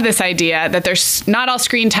love this idea that there's not all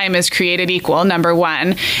screen time is created equal, number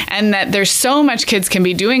one, and that there's so much kids can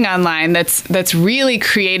be doing online that's really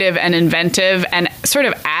creative and inventive and sort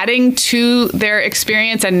of adding to their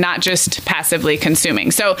experience and not just passively consuming.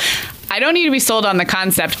 So I don't need to be sold on the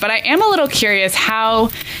concept, but I am a little curious how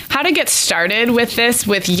to get started with this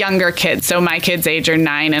with younger kids. So my kids' age are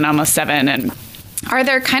 9 and almost 7. And are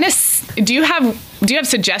there do you have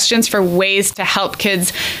suggestions for ways to help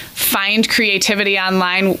kids find creativity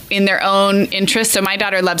online in their own interests? So my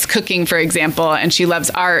daughter loves cooking, for example, and she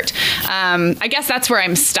loves art. I guess that's where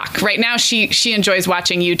I'm stuck right now. She enjoys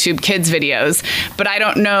watching YouTube kids videos, but I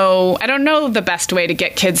don't know the best way to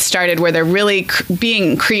get kids started where they're really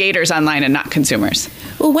being creators online and not consumers.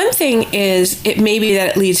 Well, one thing is it may be that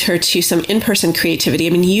it leads her to some in-person creativity.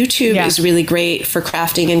 I mean, YouTube is really great for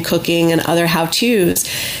crafting and cooking and other how-tos.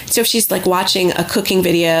 So if she's like watching a cooking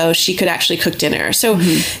video, she could actually cook dinner. So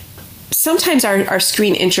sometimes our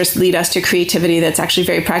screen interests lead us to creativity that's actually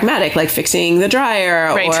very pragmatic, like fixing the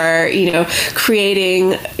dryer or,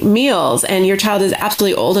 creating meals. And your child is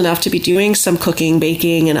absolutely old enough to be doing some cooking,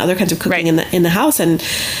 baking, and other kinds of cooking in the house. And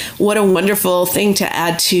what a wonderful thing to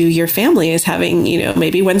add to your family is having,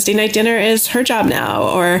 maybe Wednesday night dinner is her job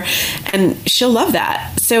now, and she'll love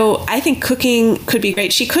that. So I think cooking could be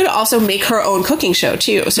great. She could also make her own cooking show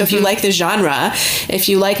too. So if you like the genre, if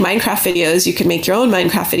you like Minecraft videos, you can make your own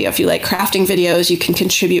Minecraft video. If you like crafting videos, you can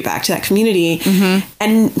contribute back to that community.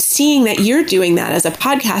 And seeing that you're doing that as a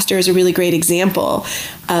podcaster is a really great example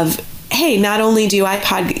of, hey, not only do I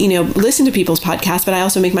listen to people's podcasts, but I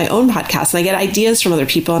also make my own podcast and I get ideas from other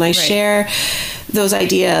people and I share those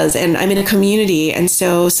ideas, and I'm in a community. And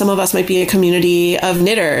so some of us might be a community of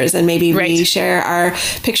knitters, and maybe we share our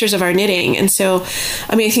pictures of our knitting. And so,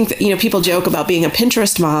 I mean, I think that, people joke about being a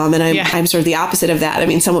Pinterest mom, and I'm sort of the opposite of that. I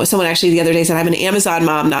mean, someone actually the other day said I'm an Amazon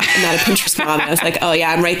mom, not a Pinterest mom. And I was like, oh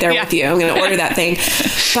yeah, I'm right there with you. I'm going to order that thing.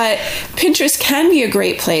 But Pinterest can be a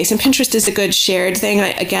great place, and Pinterest is a good shared thing.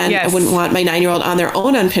 I wouldn't want my 9-year-old on their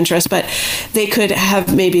own on Pinterest, but they could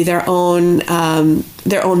have maybe their own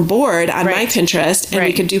board on my Pinterest, and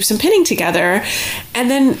we could do some pinning together and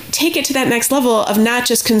then take it to that next level of not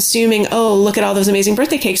just consuming, oh, look at all those amazing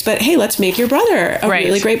birthday cakes, but hey, let's make your brother a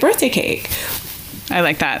really great birthday cake. I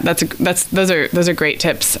like that. Those are great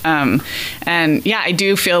tips. And yeah, I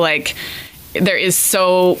do feel like there is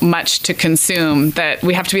so much to consume that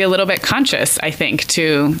we have to be a little bit conscious, I think,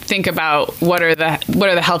 to think about what are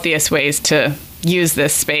the healthiest ways to use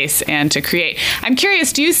this space and to create. I'm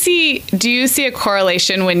curious, do you see a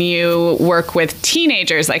correlation when you work with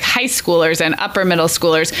teenagers, like high schoolers and upper middle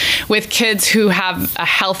schoolers, with kids who have a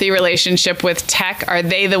healthy relationship with tech? Are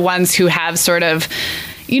they the ones who have sort of,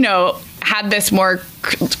 had this more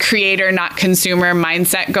creator, not consumer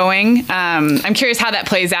mindset going? I'm curious how that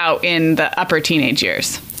plays out in the upper teenage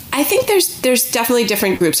years. I think there's definitely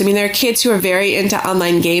different groups. I mean, there are kids who are very into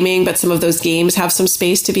online gaming, but some of those games have some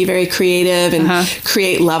space to be very creative and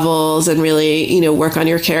create levels and really, work on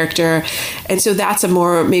your character. And so that's a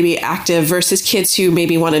more maybe active versus kids who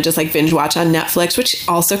maybe want to just like binge watch on Netflix, which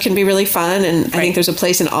also can be really fun. And I think there's a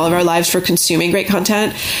place in all of our lives for consuming great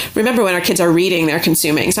content. Remember, when our kids are reading, they're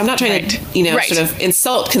consuming. So I'm not trying to, sort of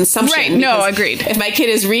insult consumption. Right. No, agreed. If my kid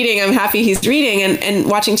is reading, I'm happy he's reading, and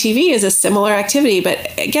watching TV is a similar activity.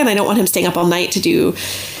 But again, I don't want him staying up all night to do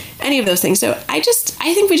any of those things. So I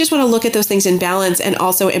think we just want to look at those things in balance and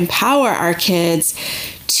also empower our kids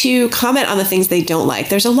to comment on the things they don't like.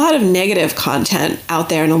 There's a lot of negative content out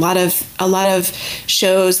there, and a lot of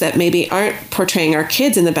shows that maybe aren't portraying our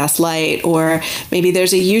kids in the best light, or maybe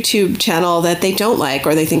there's a YouTube channel that they don't like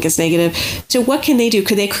or they think is negative. So what can they do?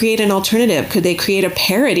 Could they create an alternative? Could they create a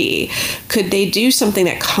parody? Could they do something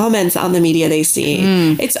that comments on the media they see?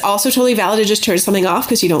 It's also totally valid to just turn something off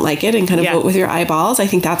because you don't like it and kind of vote with your eyeballs. I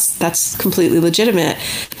think that's completely legitimate.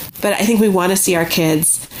 But I think we want to see our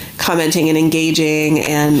kids commenting and engaging.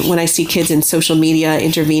 And when I see kids in social media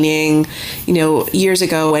intervening, years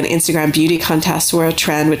ago when Instagram beauty contests were a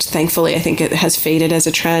trend, which thankfully I think it has faded as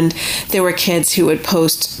a trend, there were kids who would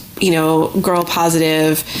post, girl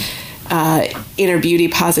positive, inner beauty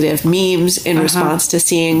positive memes in response to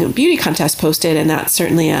seeing beauty contests posted. And that's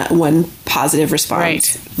certainly one positive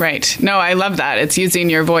response. Right. No, I love that. It's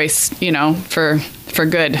using your voice, for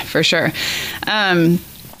good, for sure.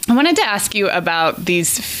 I wanted to ask you about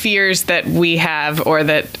these fears that we have or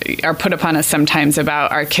that are put upon us sometimes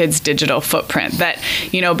about our kids' digital footprint, that,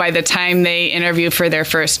 by the time they interview for their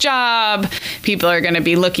first job, people are going to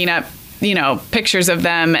be looking up pictures of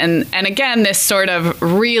them. And again, this sort of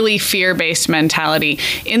really fear-based mentality.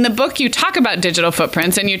 In the book, you talk about digital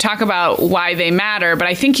footprints and you talk about why they matter, but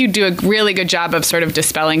I think you do a really good job of sort of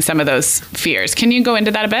dispelling some of those fears. Can you go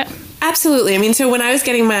into that a bit? Absolutely. I mean, so when I was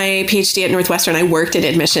getting my PhD at Northwestern, I worked at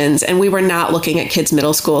admissions, and we were not looking at kids'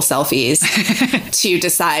 middle school selfies to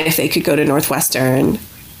decide if they could go to Northwestern.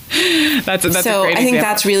 That's a great I think example.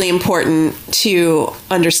 That's really important to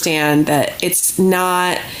understand, that it's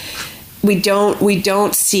not... We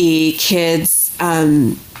don't see kids'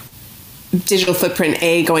 digital footprint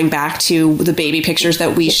going back to the baby pictures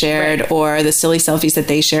that we shared, right, or the silly selfies that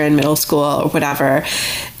they share in middle school or whatever.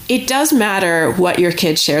 It does matter what your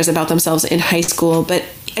kid shares about themselves in high school, but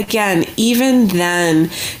again, even then,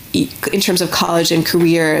 in terms of college and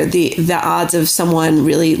career, the odds of someone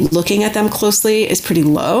really looking at them closely is pretty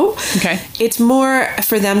low. Okay. It's more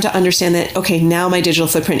for them to understand that, okay, now my digital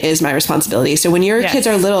footprint is my responsibility. So when your kids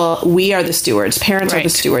are little, we are the stewards. Parents are the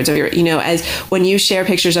stewards of your, as when you share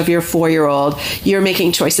pictures of your 4-year-old, you're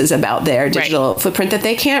making choices about their digital footprint that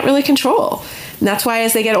they can't really control. And that's why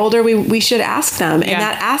as they get older, we should ask them. And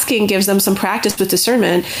that asking gives them some practice with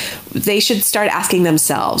discernment. They should start asking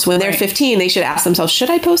themselves. When they're 15, they should ask themselves, should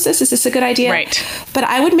I post this? Is this a good idea? Right. But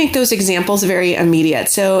I would make those examples very immediate.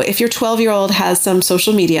 So if your 12-year-old has some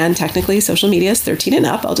social media, and technically social media is 13 and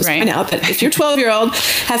up, I'll just point out, but if your 12-year-old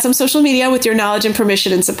has some social media with your knowledge and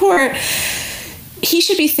permission and support, he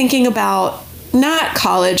should be thinking about not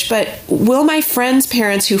college, but will my friends'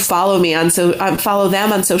 parents who follow me follow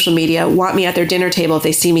them on social media want me at their dinner table if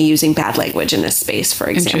they see me using bad language in this space, for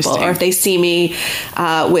example, or if they see me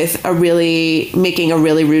making a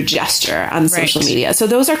really rude gesture on social media. So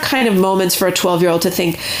those are kind of moments for a 12-year-old to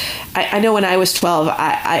think. I know when I was 12,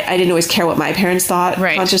 I didn't always care what my parents thought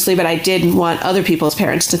consciously, but I did want other people's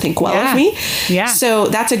parents to think well of me. Yeah. So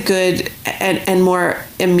that's a good and more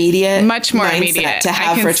immediate, much more immediate to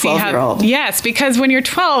have for a 12-year-old. Yes, because when you're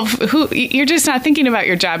 12, you're just not thinking about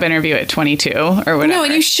your job interview at 22 or whatever. No,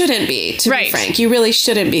 and you shouldn't be, to be frank. You really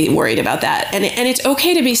shouldn't be worried about that. And it's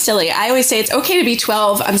okay to be silly. I always say it's okay to be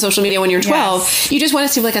 12 on social media when you're 12. Yes. You just want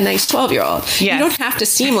to seem like a nice 12-year-old. Yes. You don't have to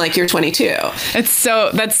seem like you're 22.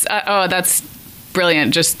 That's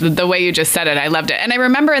brilliant. Just the way you just said it. I loved it. And I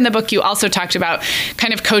remember in the book, you also talked about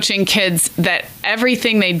kind of coaching kids that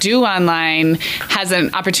everything they do online has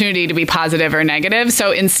an opportunity to be positive or negative.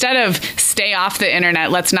 So instead of stay off the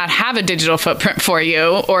internet, let's not have a digital footprint for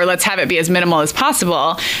you, or let's have it be as minimal as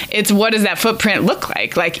possible. It's what does that footprint look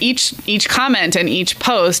like? Like each comment and each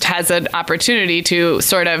post has an opportunity to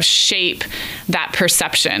sort of shape that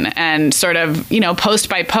perception and sort of, post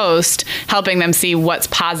by post, helping them see what's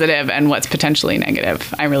positive and what's potentially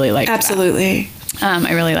negative. I really liked that. Absolutely.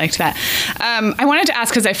 I really liked that. I wanted to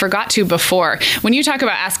ask, because I forgot to before, when you talk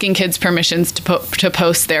about asking kids permissions to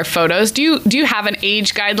post their photos, do you have an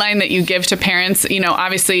age guideline that you give to parents?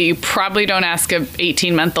 Obviously you probably don't ask a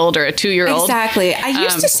 18-month-old or a 2-year-old. Exactly. I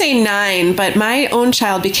used to say 9, but my own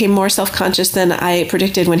child became more self-conscious than I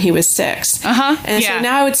predicted when he was 6. And so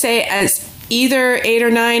now I would say as either 8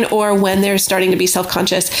 or 9, or when they're starting to be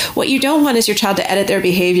self-conscious. What you don't want is your child to edit their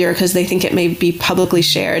behavior because they think it may be publicly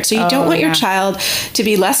shared. So you don't want your child to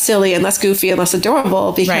be less silly and less goofy and less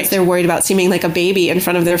adorable because they're worried about seeming like a baby in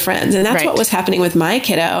front of their friends. And that's what was happening with my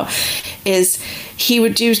kiddo, is he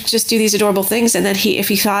would just do these adorable things, and then if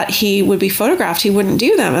he thought he would be photographed, he wouldn't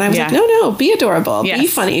do them. And I was like, no, be adorable, be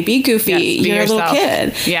funny, be goofy. Be You're yourself. A little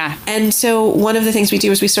kid. Yeah. And so one of the things we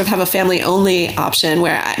do is we sort of have a family only option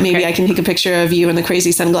where maybe I can take a picture of you in the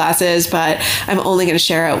crazy sunglasses, but I'm only going to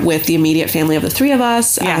share it with the immediate family of the 3 of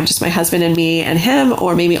us, just my husband and me and him,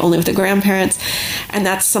 or maybe only with the grandparents. And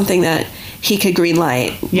that's something that he could green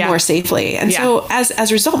light more safely. And so as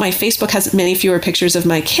a result, my Facebook has many fewer pictures of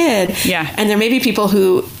my kid. Yeah. And there may be people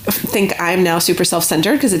who think I'm now super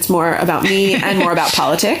self-centered because it's more about me and more about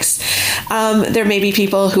politics. There may be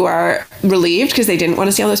people who are relieved because they didn't want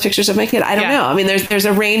to see all those pictures of my kid. I don't know. I mean, there's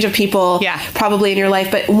a range of people probably in your life.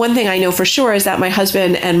 But one thing I know for sure is that my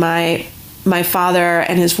husband and my father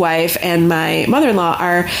and his wife and my mother-in-law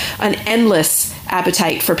are an endless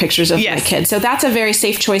appetite for pictures of my kids. So that's a very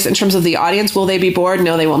safe choice in terms of the audience. Will they be bored?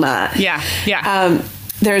 No, they will not.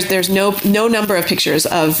 There's no number of pictures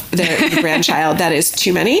of their grandchild that is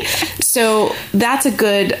too many. So that's a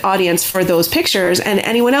good audience for those pictures. And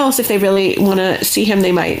anyone else, if they really want to see him,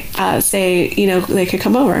 they might say, they could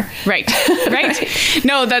come over. Right.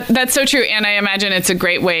 No, that's so true. And I imagine it's a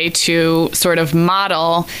great way to sort of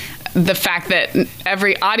model the fact that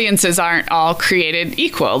every audiences aren't all created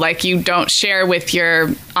equal. Like, you don't share with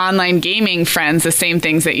your online gaming friends the same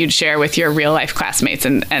things that you'd share with your real life classmates.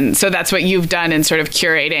 And so that's what you've done in sort of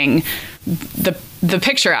curating the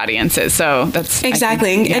picture audiences. So that's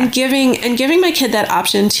exactly. I think, and giving my kid that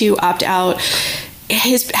option to opt out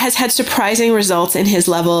has had surprising results in his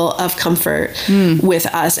level of comfort with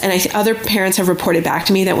us. And other parents have reported back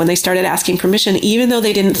to me that when they started asking permission, even though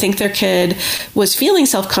they didn't think their kid was feeling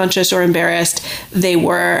self-conscious or embarrassed, they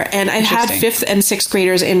were. And I've had 5th and 6th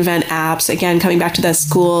graders invent apps, again, coming back to the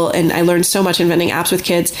school. And I learned so much inventing apps with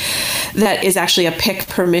kids that is actually a pick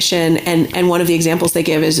permission. And one of the examples they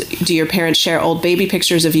give is, do your parents share old baby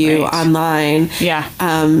pictures of you online? Yeah.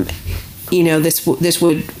 This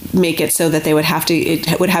would make it so that they would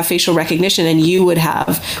it would have facial recognition and you would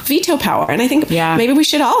have veto power. And I think maybe we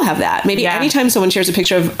should all have that. Maybe anytime someone shares a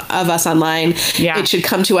picture of us online, it should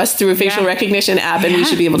come to us through a facial recognition app and we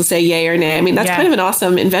should be able to say yay or nay. I mean, that's kind of an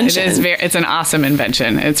awesome invention. It's an awesome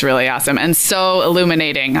invention. It's really awesome and so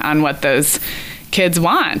illuminating on what those kids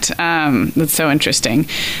want. That's so interesting.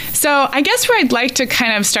 So I guess where I'd like to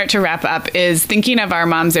kind of start to wrap up is thinking of our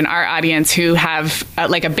moms in our audience who have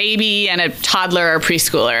like a baby and a toddler or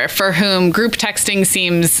preschooler for whom group texting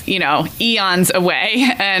seems, eons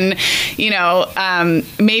away. And,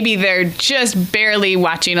 maybe they're just barely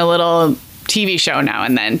watching a little TV show now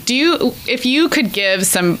and then. If you could give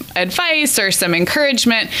some advice or some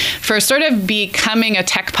encouragement for sort of becoming a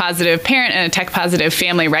tech positive parent and a tech positive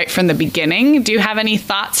family right from the beginning, do you have any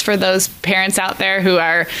thoughts for those parents out there who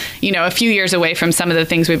are, a few years away from some of the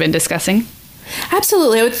things we've been discussing?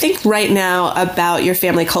 Absolutely. I would think right now about your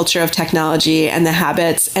family culture of technology and the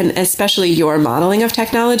habits, and especially your modeling of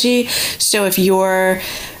technology. So if you're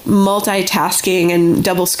multitasking and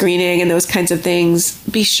double screening and those kinds of things,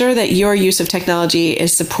 be sure that your use of technology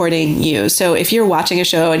is supporting you. So if you're watching a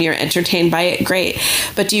show and you're entertained by it, great.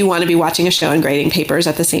 But do you want to be watching a show and grading papers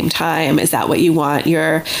at the same time? Is that what you want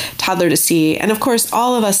your toddler to see? And of course,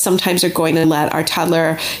 all of us sometimes are going to let our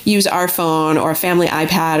toddler use our phone or a family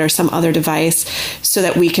iPad or some other device so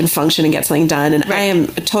that we can function and get something done. And I am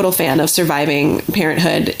a total fan of surviving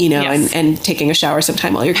parenthood, and taking a shower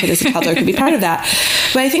sometime while your kid is a toddler could be part of that.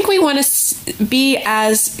 But I think we want to be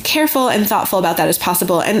as careful and thoughtful about that as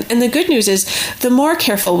possible. And the good news is the more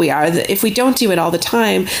careful we are, that if we don't do it all the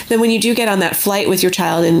time, then when you do get on that flight with your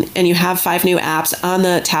child and you have 5 new apps on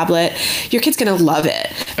the tablet, your kid's going to love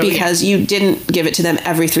it because you didn't give it to them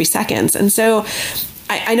every 3 seconds. And so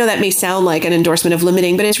I know that may sound like an endorsement of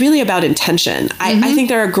limiting, but it's really about intention. I think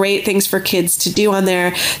there are great things for kids to do on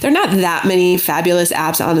there. There are not that many fabulous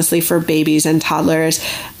apps, honestly, for babies and toddlers,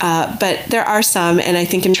 but there are some. And I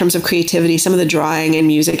think in terms of creativity, some of the drawing and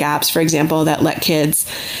music apps, for example, that let kids,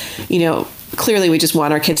 clearly we just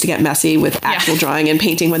want our kids to get messy with actual drawing and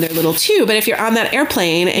painting when they're little too. But if you're on that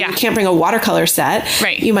airplane and you can't bring a watercolor set,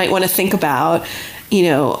 you might want to think about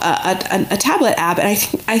a tablet app. And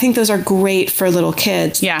I think those are great for little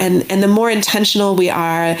kids. Yeah. And the more intentional we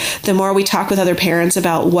are, the more we talk with other parents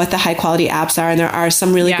about what the high quality apps are. And there are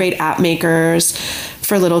some really great app makers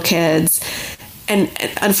for little kids. And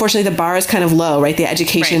unfortunately, the bar is kind of low, right? The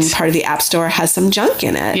education part of the App Store has some junk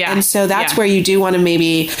in it. Yeah. And so that's where you do want to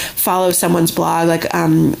maybe follow someone's blog, like,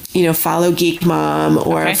 follow Geek Mom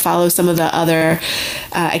or follow some of the other,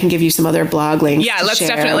 I can give you some other blog links. Yeah, let's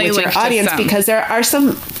definitely link your audience to some. Because there are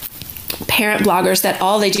some parent bloggers that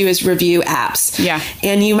all they do is review apps. Yeah.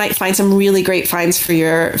 And you might find some really great finds for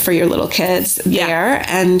your little kids there.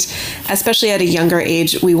 And especially at a younger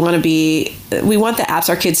age, we want the apps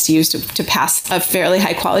our kids to use to pass a fairly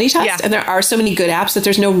high quality test. Yeah. And there are so many good apps that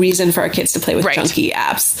there's no reason for our kids to play with junky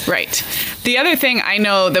apps. Right. The other thing I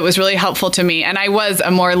know that was really helpful to me, and I was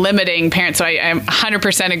a more limiting parent, so I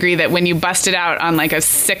 100% agree that when you bust it out on like a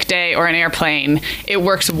sick day or an airplane, it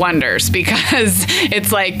works wonders because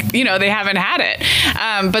it's like, they haven't had it.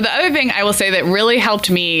 But the other thing I will say that really helped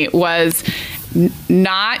me was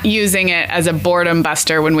not using it as a boredom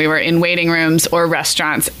buster when we were in waiting rooms or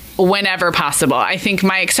restaurants whenever possible. I think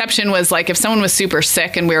my exception was like if someone was super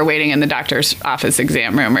sick and we were waiting in the doctor's office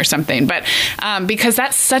exam room or something. But because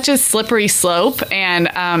that's such a slippery slope, and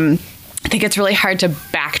I think it's really hard to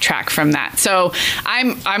backtrack from that. So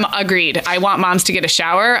I'm agreed. I want moms to get a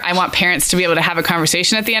shower. I want parents to be able to have a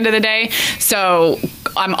conversation at the end of the day. So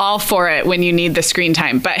I'm all for it when you need the screen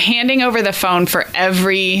time. But handing over the phone for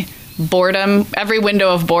every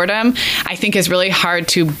window of boredom, I think is really hard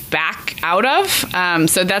to back out of.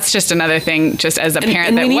 So that's just another thing, just as a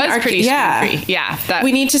parent that was pretty screen-free. Yeah.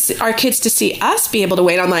 We need our kids to see us be able to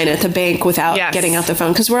wait online at the bank without getting out the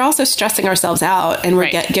phone, because we're also stressing ourselves out and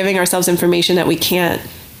we're giving ourselves information that we can't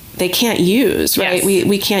they can't use, right? Yes.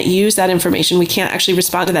 We can't use that information. We can't actually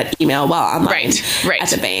respond to that email while online right. at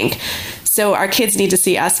the bank. So our kids need to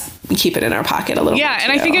see us keep it in our pocket a little bit. Yeah,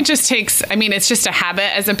 and I think it just takes, it's just a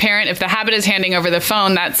habit as a parent. If the habit is handing over the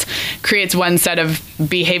phone, that creates one set of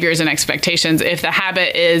behaviors and expectations. If the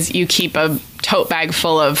habit is you keep a tote bag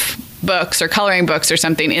full of books or coloring books or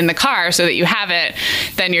something in the car so that you have it,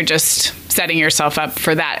 then you're just setting yourself up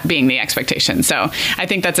for that being the expectation. So I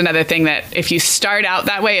think that's another thing, that if you start out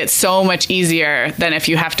that way, it's so much easier than if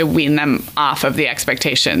you have to wean them off of the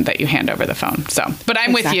expectation that you hand over the phone. So, but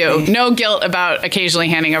I'm with you. No guilt about occasionally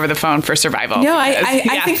handing over the phone for survival. No,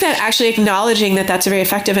 I think that actually acknowledging that that's very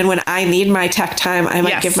effective. And when I need my tech time, I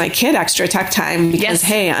might give my kid extra tech time because,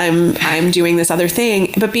 hey, I'm doing this other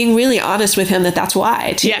thing, but being really honest with him that that's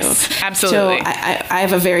why too. Yes, absolutely. So I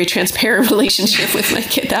have a very transparent relationship with my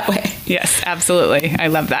kid that way. Yes, absolutely. I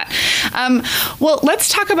love that. Well, let's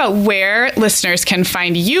talk about where listeners can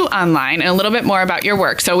find you online and a little bit more about your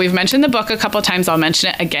work. So we've mentioned the book a couple of times. I'll mention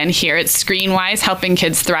it again here. It's Screenwise, Helping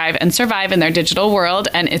Kids Thrive and Survive in Their Digital World.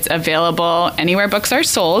 And it's available anywhere books are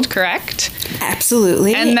sold, correct?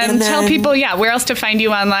 Absolutely. And then tell people, where else to find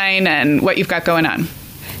you online and what you've got going on.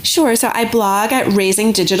 Sure. So I blog at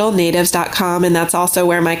raisingdigitalnatives.com, and that's also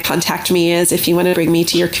where my contact me is if you want to bring me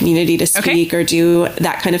to your community to speak or do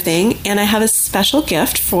that kind of thing. And I have a special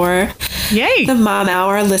gift for the Mom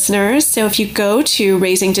Hour listeners. So if you go to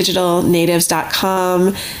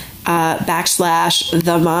raisingdigitalnatives.com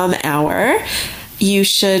 /the Mom Hour, you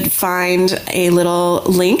should find a little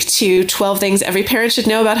link to 12 things every parent should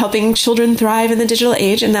know about helping children thrive in the digital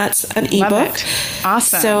age, and that's an ebook.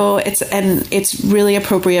 Awesome. So it's really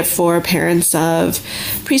appropriate for parents of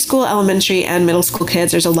preschool, elementary, and middle school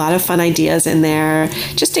kids. There's a lot of fun ideas in there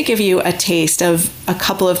just to give you a taste of a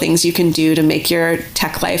couple of things you can do to make your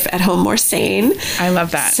tech life at home more sane. I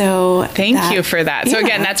love that. So thank you for that. So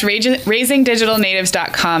again, that's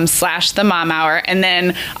raisingdigitalnatives.com /the Mom Hour. And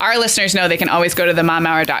then our listeners know they can always go to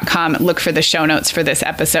themomhour.com, look for the show notes for this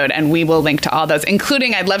episode, and we will link to all those,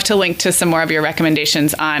 including I'd love to link to some more of your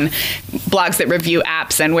recommendations on blogs that review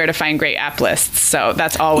apps and where to find great app lists. So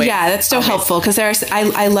that's always that's so helpful, because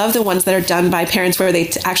I love the ones that are done by parents where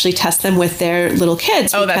they actually test them with their little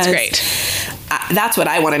kids. Oh, that's great. That's what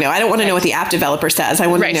I want to know. I don't want to know what the app developer says. I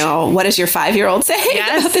want to know, what does your 5-year-old say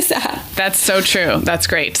about this app? That's so true. That's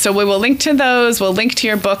great. So we will link to those. We'll link to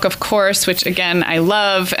your book, of course, which again, I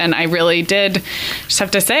love. And I really did just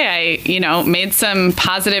have to say, I made some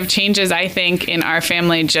positive changes, I think, in our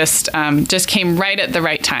family, just came right at the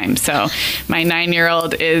right time. So my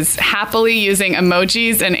 9-year-old is happily using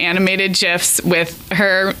emojis and animated GIFs with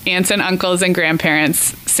her aunts and uncles and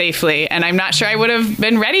grandparents safely. And I'm not sure I would have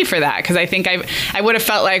been ready for that, because I think I would have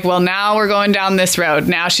felt like, well, now we're going down this road.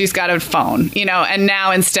 Now she's got a phone, and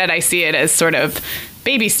now instead I see it as sort of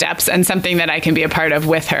baby steps and something that I can be a part of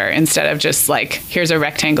with her, instead of just like, here's a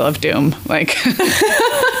rectangle of doom. Like,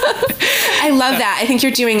 I love that. I think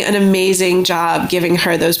you're doing an amazing job giving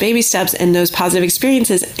her those baby steps and those positive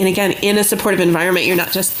experiences. And again, in a supportive environment, you're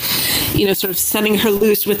not just, sort of sending her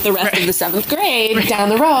loose with the rest of the 7th grade down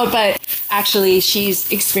the road, but actually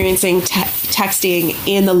she's experiencing texting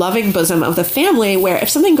in the loving bosom of the family, where if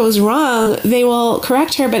something goes wrong, they will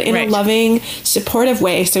correct her, but in a loving, supportive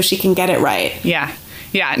way, so she can get it right.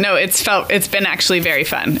 Yeah, no, it's been actually very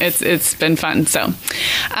fun. It's been fun. So,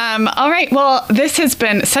 all right. Well, this has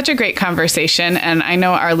been such a great conversation, and I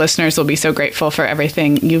know our listeners will be so grateful for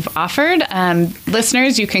everything you've offered.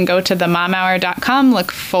 Listeners, you can go to themomhour.com,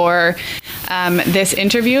 look for this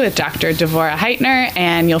interview with Dr. Devorah Heitner,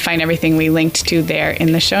 and you'll find everything we linked to there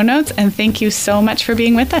in the show notes. And thank you so much for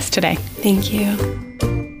being with us today. Thank you.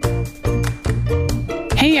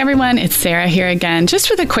 Hey everyone, it's Sarah here again,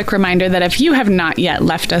 just with a quick reminder that if you have not yet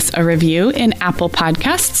left us a review in Apple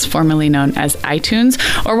Podcasts, formerly known as iTunes,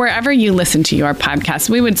 or wherever you listen to your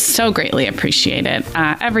podcasts, we would so greatly appreciate it.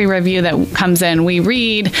 Every review that comes in, we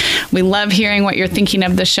read. We love hearing what you're thinking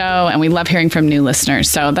of the show, and we love hearing from new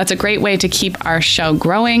listeners. So that's a great way to keep our show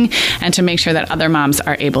growing and to make sure that other moms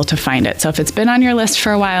are able to find it. So if it's been on your list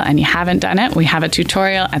for a while and you haven't done it, we have a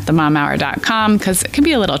tutorial at themomhour.com, because it can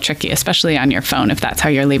be a little tricky, especially on your phone, if that's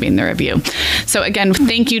how you're leaving the review. So again,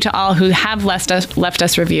 thank you to all who have left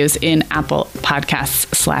us reviews in Apple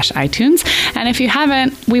Podcasts /iTunes. And if you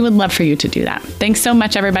haven't, we would love for you to do that. Thanks so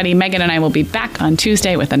much, everybody. Megan and I will be back on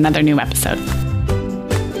Tuesday with another new episode.